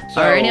problem.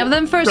 So, Are any of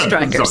them first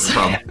strikers? That's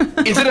not the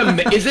problem.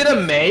 is it a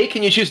May?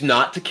 Can you choose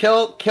not to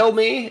kill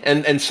me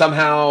and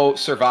somehow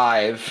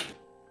survive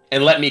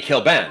and let me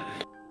kill Ben?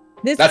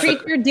 This That's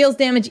creature deals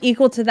damage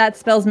equal to that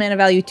spell's mana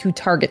value to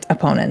target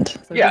opponent.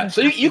 So it Yeah,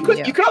 doesn't so have you to could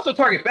be you could also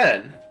target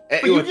Ben.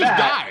 But you with just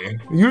that. die.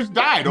 You just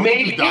die. Don't you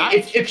Maybe just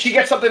die? if she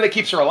gets something that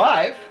keeps her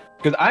alive.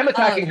 Because I'm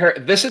attacking her.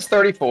 This is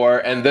 34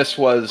 and this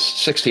was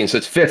 16, so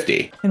it's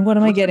 50. And what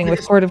am I getting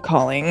with Court of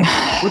Calling?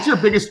 What's your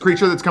biggest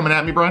creature that's coming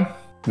at me, Brian?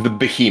 The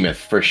behemoth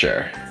for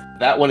sure.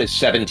 That one is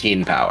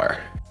 17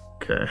 power.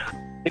 Okay.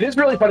 It is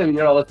really funny when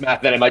you know all this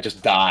math that I might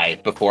just die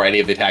before any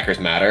of the attackers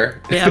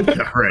matter. Yeah.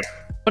 Yeah, right.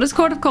 What does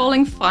Court of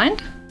Calling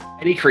find?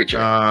 Any creature.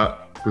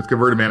 With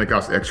converted mana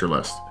cost extra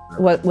less.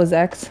 What was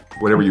X?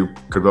 Whatever you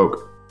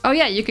convoke. Oh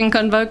yeah, you can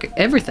convoke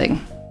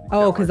everything.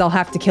 Oh, because I'll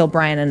have to kill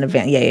Brian in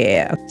advance.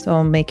 Yeah. So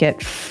I'll make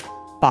it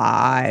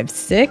 5,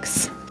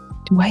 6.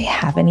 Do I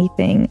have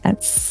anything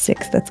at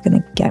 6 that's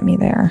going to get me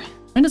there?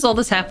 When is all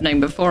this happening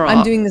before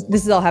I'm doing this.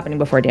 This is all happening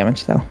before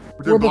damage, though.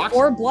 doing We're blocks?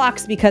 before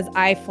blocks because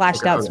I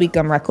flashed out okay. Sweet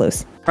Gum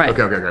Recluse. Right.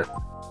 Okay.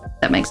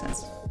 That makes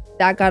sense.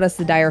 That got us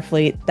the Dire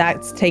Fleet.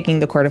 That's taking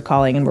the Court of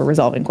Calling, and we're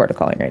resolving Court of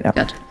Calling right now.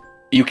 Good.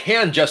 You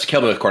can just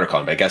kill me with Court of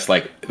Calling, but I guess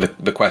like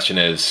the question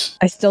is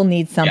I still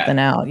need something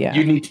out. Yeah.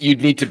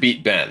 you'd need to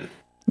beat Ben.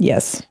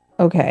 Yes.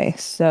 Okay.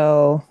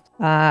 So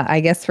I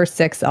guess for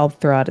 6, I'll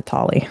throw out a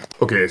Tolly.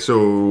 Okay,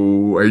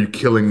 so are you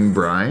killing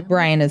Brian?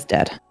 Brian is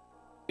dead.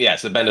 Yeah,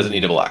 so Ben doesn't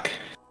need to block.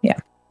 Yeah.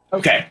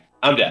 Okay,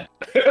 I'm dead.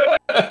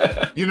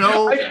 You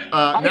know, I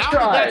now that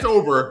tried. that's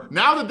over,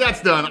 now that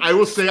that's done, I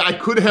will say I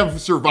could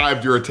have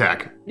survived your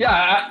attack.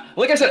 Yeah,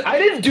 like I said, I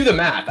didn't do the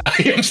math.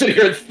 I'm sitting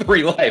here at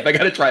 3 life. I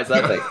gotta try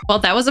something. Well,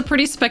 that was a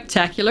pretty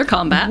spectacular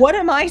combat. What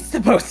am I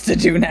supposed to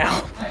do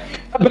now?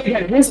 But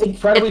again, it is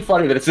incredibly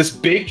funny that it's this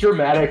big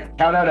dramatic,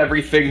 count out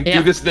everything, Yeah.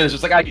 do this, and then it's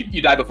just like,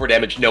 you die before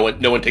damage, no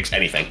one takes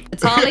anything.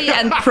 Tally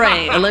and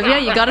pray. Olivia,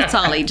 you got a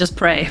tally. Just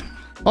pray.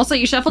 Also,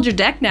 you shuffled your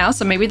deck now,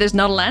 so maybe there's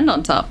not a land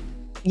on top.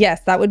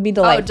 Yes, that would be Oh,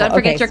 delightful. don't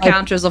forget Okay, your so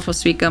counters off of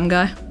Sweet Gum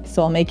Guy.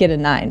 So I'll make it a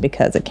 9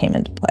 because it came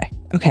into play.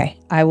 Okay,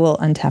 I will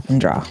untap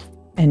and draw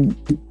and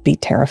be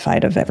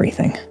terrified of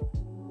everything.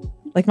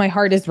 Like my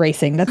heart is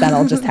racing that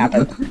all just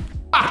happened.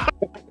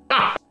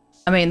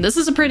 I mean, this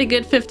is a pretty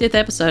good 50th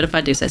episode, if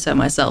I do say so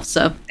myself.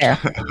 So, There.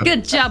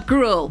 good job,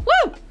 Gruul.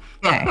 Woo!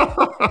 Okay.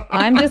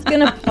 I'm just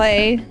gonna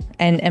play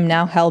and am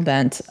now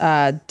hellbent.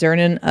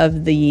 Durnan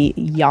of the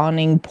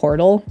Yawning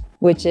Portal.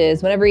 which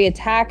is whenever he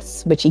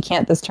attacks, which he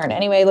can't this turn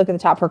anyway, look at the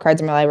top 4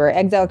 cards in my library,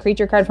 exile a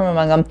creature card from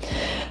among them,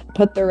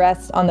 put the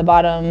rest on the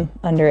bottom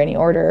under any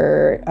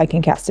order. I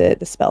can cast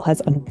it. The spell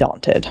has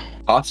Undaunted.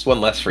 Costs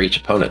 1 less for each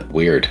opponent.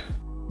 Weird.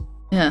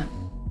 Yeah.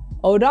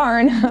 Oh,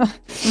 darn.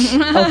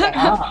 Okay.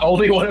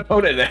 Only one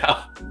opponent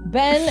now.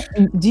 Ben,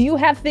 do you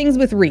have things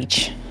with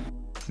reach?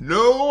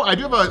 No, I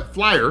do have a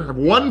flyer. I have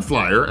 1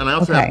 flyer, and I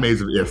also have Maze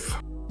of If.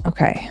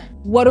 Okay.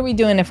 What are we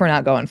doing if we're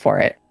not going for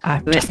it?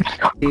 I'm just gonna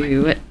go.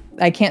 Do it.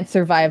 I can't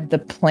survive the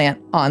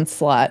plant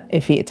onslaught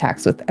if he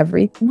attacks with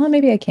every... Well,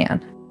 maybe I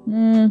can.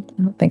 I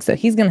don't think so.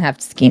 He's going to have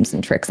schemes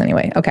and tricks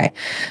anyway. Okay.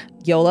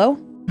 YOLO.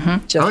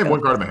 Mm-hmm. I only have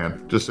 1 card in my hand.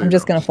 I'm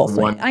just going to full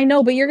swing. I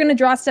know, but you're going to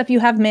draw stuff. You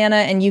have mana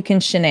and you can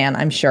shenan,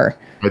 I'm sure.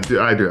 I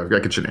do. I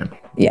can shenan.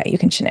 Yeah, you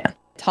can shenan.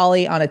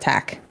 Tali on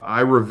attack.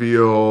 I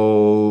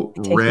reveal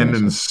Ren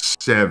and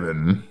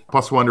 7.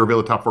 +1 to reveal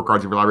the top 4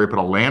 cards of your library. Put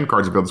a land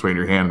cards revealed this way in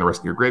your hand and the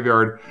rest in your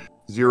graveyard.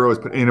 0 is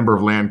put any number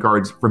of land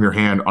cards from your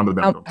hand onto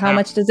the battlefield. How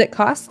much does it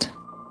cost?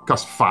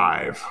 Costs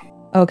 5.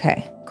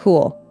 Okay,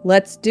 cool.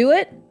 Let's do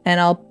it.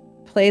 And I'll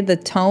play the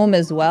tome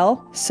as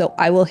well. So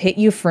I will hit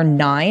you for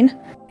 9.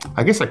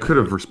 I guess I could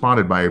have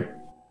responded by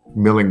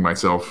milling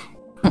myself.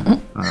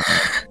 Oh,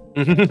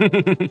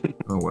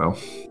 well.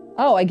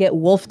 Oh, I get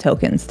wolf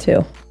tokens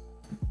too.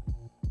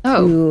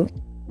 Oh.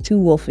 Two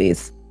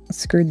wolfies.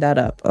 Screwed that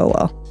up. Oh,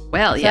 well.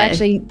 Well, So yeah.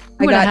 actually,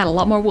 I would have had a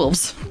lot more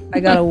wolves.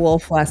 I got a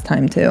wolf last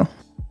time too.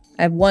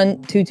 I have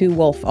 1/2/2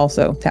 wolf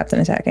also tapped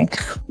and attacking.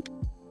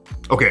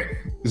 Okay.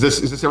 Is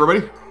this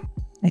everybody?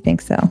 I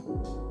think so.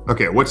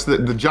 Okay. What's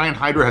the giant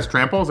hydra has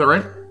trample? Is that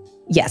right?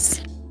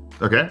 Yes.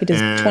 Okay. It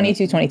does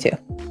 22.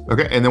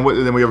 Okay. And then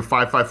then we have a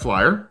 5/5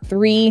 flyer.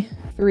 3,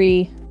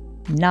 3,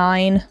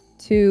 9,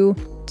 2,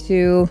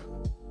 2,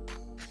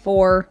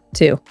 4,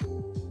 2.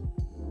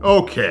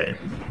 Okay.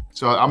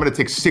 So I'm going to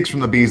take 6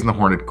 from the bees and the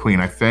horned queen,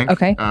 I think.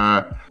 Okay.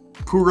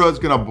 Kura's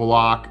going to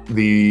block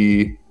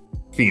the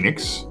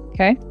phoenix.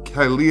 Okay.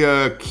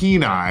 Kalia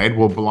Keen-Eyed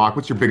will block.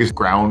 What's your biggest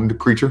ground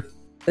creature?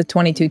 The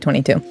 22.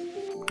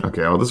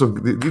 Okay. Well,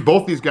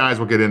 both these guys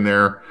will get in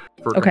there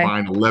for a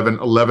combined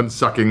 11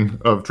 sucking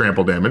of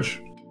trample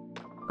damage.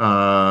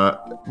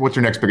 What's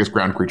your next biggest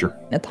ground creature?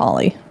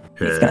 Natali.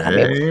 He's gonna have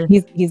Okay.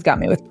 me. He's got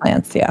me with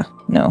plants. Yeah.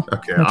 No.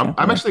 Okay. No I'm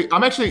trample.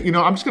 actually.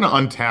 I'm just gonna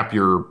untap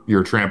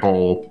your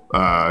trample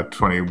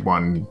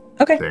 21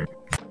 Okay. thing.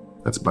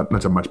 That's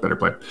a much better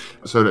play.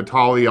 So to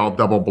Tali, I'll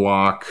double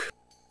block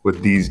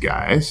with these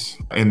guys.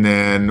 And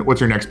then what's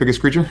your next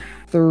biggest creature?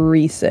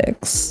 3,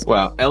 6.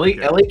 Wow. Ellie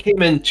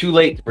came in too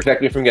late to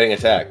protect me from getting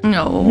attacked.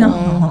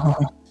 No.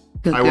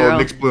 Good I girl.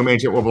 will Nyx Bloom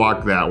Ancient will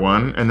block that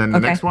one. And then the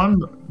next one?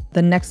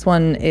 The next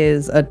one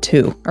is a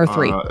 2 or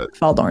 3.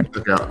 Faldorn.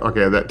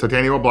 Okay, that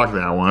Titania will block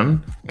that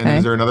one. And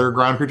is there another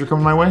ground creature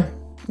coming my way?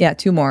 Yeah,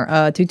 2 more.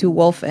 2/2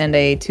 wolf and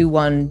a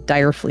 2/1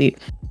 dire fleet.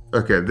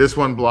 Okay, this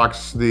one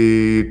blocks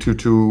the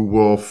 2/2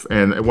 wolf,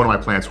 and one of my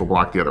plants will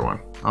block the other one.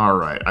 All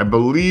right, I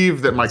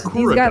believe that my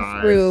Kura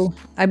dies. Through.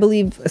 I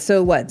believe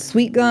so. What?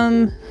 Sweet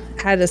Gum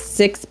had a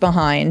 6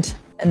 behind,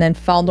 and then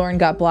Faldorn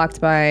got blocked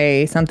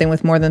by something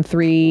with more than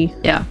 3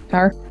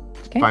 power.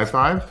 Okay.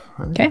 5/5.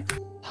 Okay.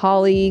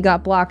 Holly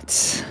got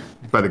blocked,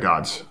 By the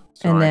gods.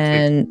 So and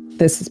then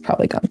this is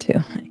probably gone too.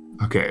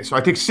 Okay, so I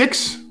take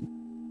 6.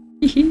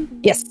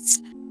 Yes.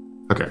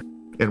 Okay,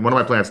 and one of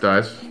my plants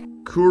dies.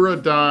 Kura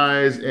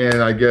dies,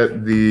 and I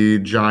get the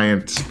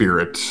giant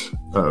spirit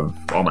of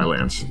all my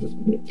lands.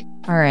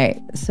 All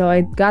right. So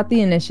I got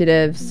the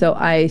initiative. So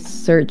I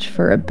search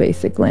for a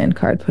basic land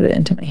card, put it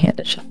into my hand,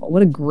 and shuffle.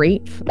 What a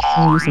great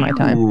use of my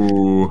time.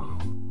 Ooh.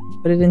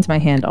 Put it into my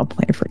hand. I'll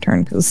play it for a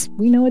turn because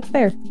we know it's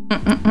there.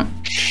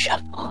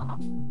 Shuffle. All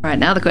right,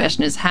 now the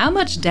question is, how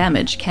much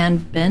damage can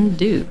Ben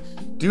do?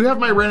 Do you have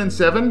my Ren and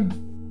 7?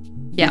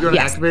 Yeah. You're going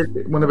to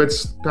activate one of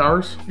its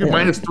powers? You have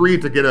 -3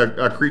 to get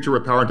a creature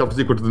with power until it's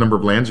equal to the number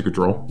of lands you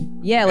control.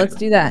 Yeah, let's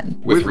do that.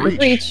 With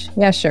reach.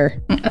 Yeah, sure.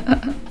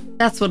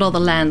 That's what all the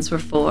lands were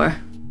for.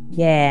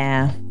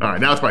 Yeah. All right,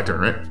 now it's my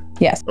turn, right?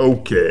 Yes.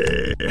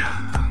 Okay.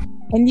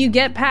 And you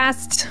get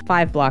past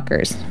 5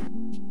 blockers. I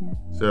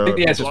So think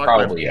the answer is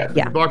probably yes.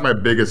 Yeah. Block my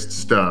biggest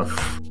stuff.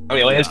 How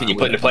many lands can you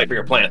put into play for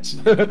your plants?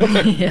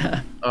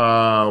 Yeah.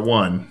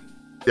 1.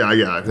 Yeah.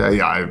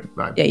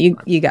 Yeah,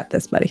 you got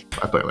this, buddy.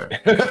 I play later.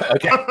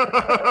 Okay.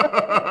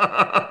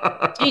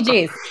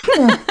 GG's.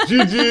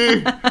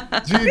 GG.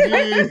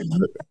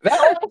 That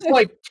was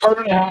like turn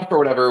and a half or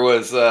whatever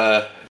was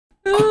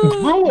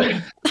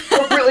grueling.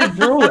 Really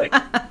grueling.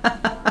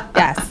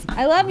 Yes.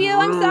 I love you.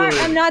 I'm sorry.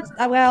 I'm not.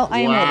 Well, I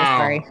am a little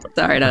sorry.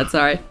 Sorry, not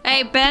sorry.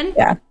 Hey, Ben.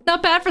 Yeah.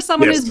 Not bad for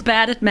someone Yes. who's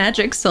bad at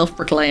magic,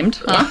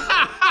 self-proclaimed. Huh?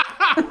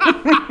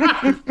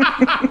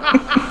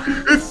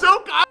 It's so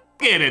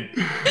complicated.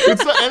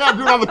 And I'm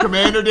doing all the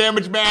commander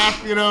damage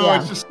math, Yeah.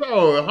 It's just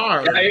so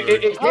hard. Yeah,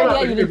 it came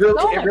out, you it did really,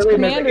 so it much really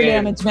made the commander game.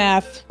 damage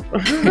math.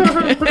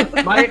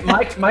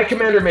 My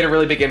commander made a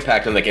really big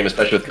impact on the game,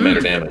 especially with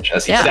commander damage,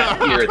 as he sat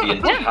here the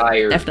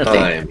entire definitely.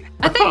 time.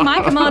 I think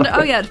my commander...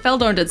 Oh, yeah,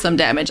 Faldorn did some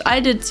damage. I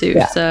did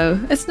too, so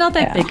it's not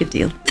that big a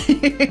deal.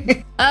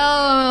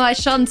 Oh, I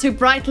shone too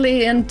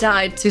brightly and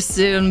died too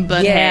soon,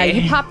 but Yeah,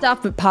 hey. you popped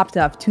off, but popped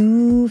off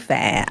too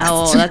fast.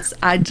 Oh,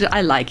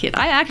 I like it.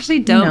 I actually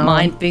don't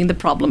mind being the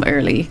problem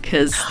early,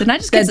 because then I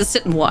just get to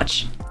sit and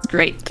watch. It's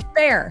great.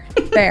 Fair.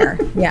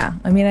 Yeah,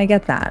 I mean, I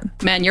get that.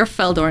 Man, your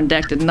Faldorn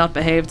deck did not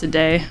behave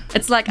today.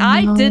 It's like,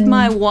 I did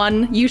my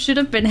one. You should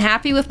have been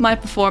happy with my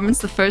performance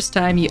the first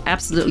time. You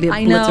absolutely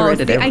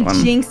obliterated everyone.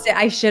 I jinxed it.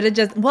 I should have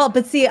just... Well,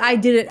 but see, I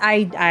did it...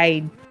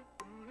 I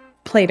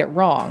played it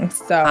wrong,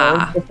 so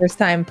the first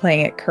time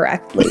playing it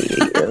correctly.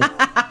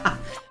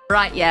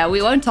 Right, yeah,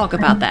 we won't talk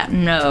about that.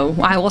 No,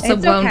 I also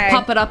won't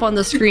pop it up on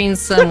the screen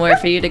somewhere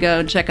for you to go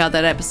and check out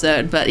that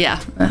episode, but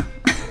yeah.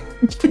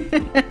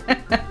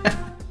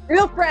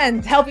 Real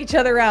friends help each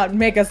other out and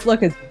make us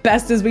look as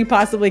best as we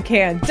possibly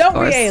can. Don't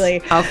we,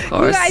 Eilidh? Of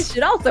course. You guys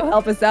should also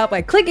help us out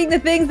by clicking the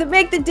things that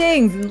make the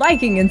dings and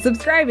liking and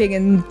subscribing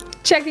and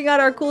checking out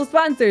our cool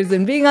sponsors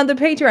and being on the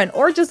Patreon,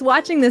 or just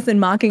watching this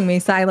and mocking me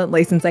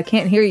silently since I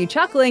can't hear you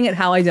chuckling at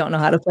how I don't know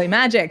how to play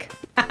Magic.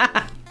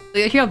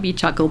 You'll hear me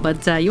chuckle,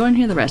 but you won't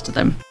hear the rest of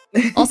them.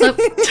 Also,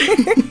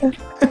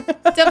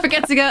 don't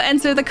forget to go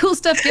enter the Cool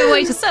Stuff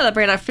giveaway to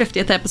celebrate our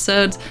 50th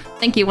episode.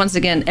 Thank you once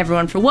again,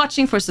 everyone, for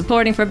watching, for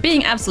supporting, for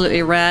being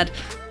absolutely rad.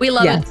 We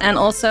love it. And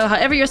also,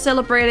 however you're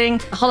celebrating,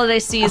 holiday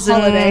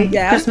season,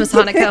 Christmas,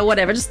 Hanukkah,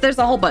 whatever. Just there's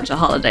a whole bunch of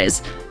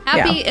holidays.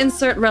 Happy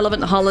insert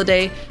relevant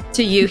holiday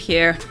to you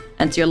here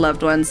and to your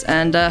loved ones.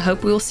 And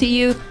hope we will see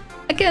you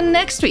again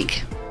next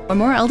week for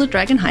more Elder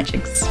Dragon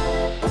Hijinks.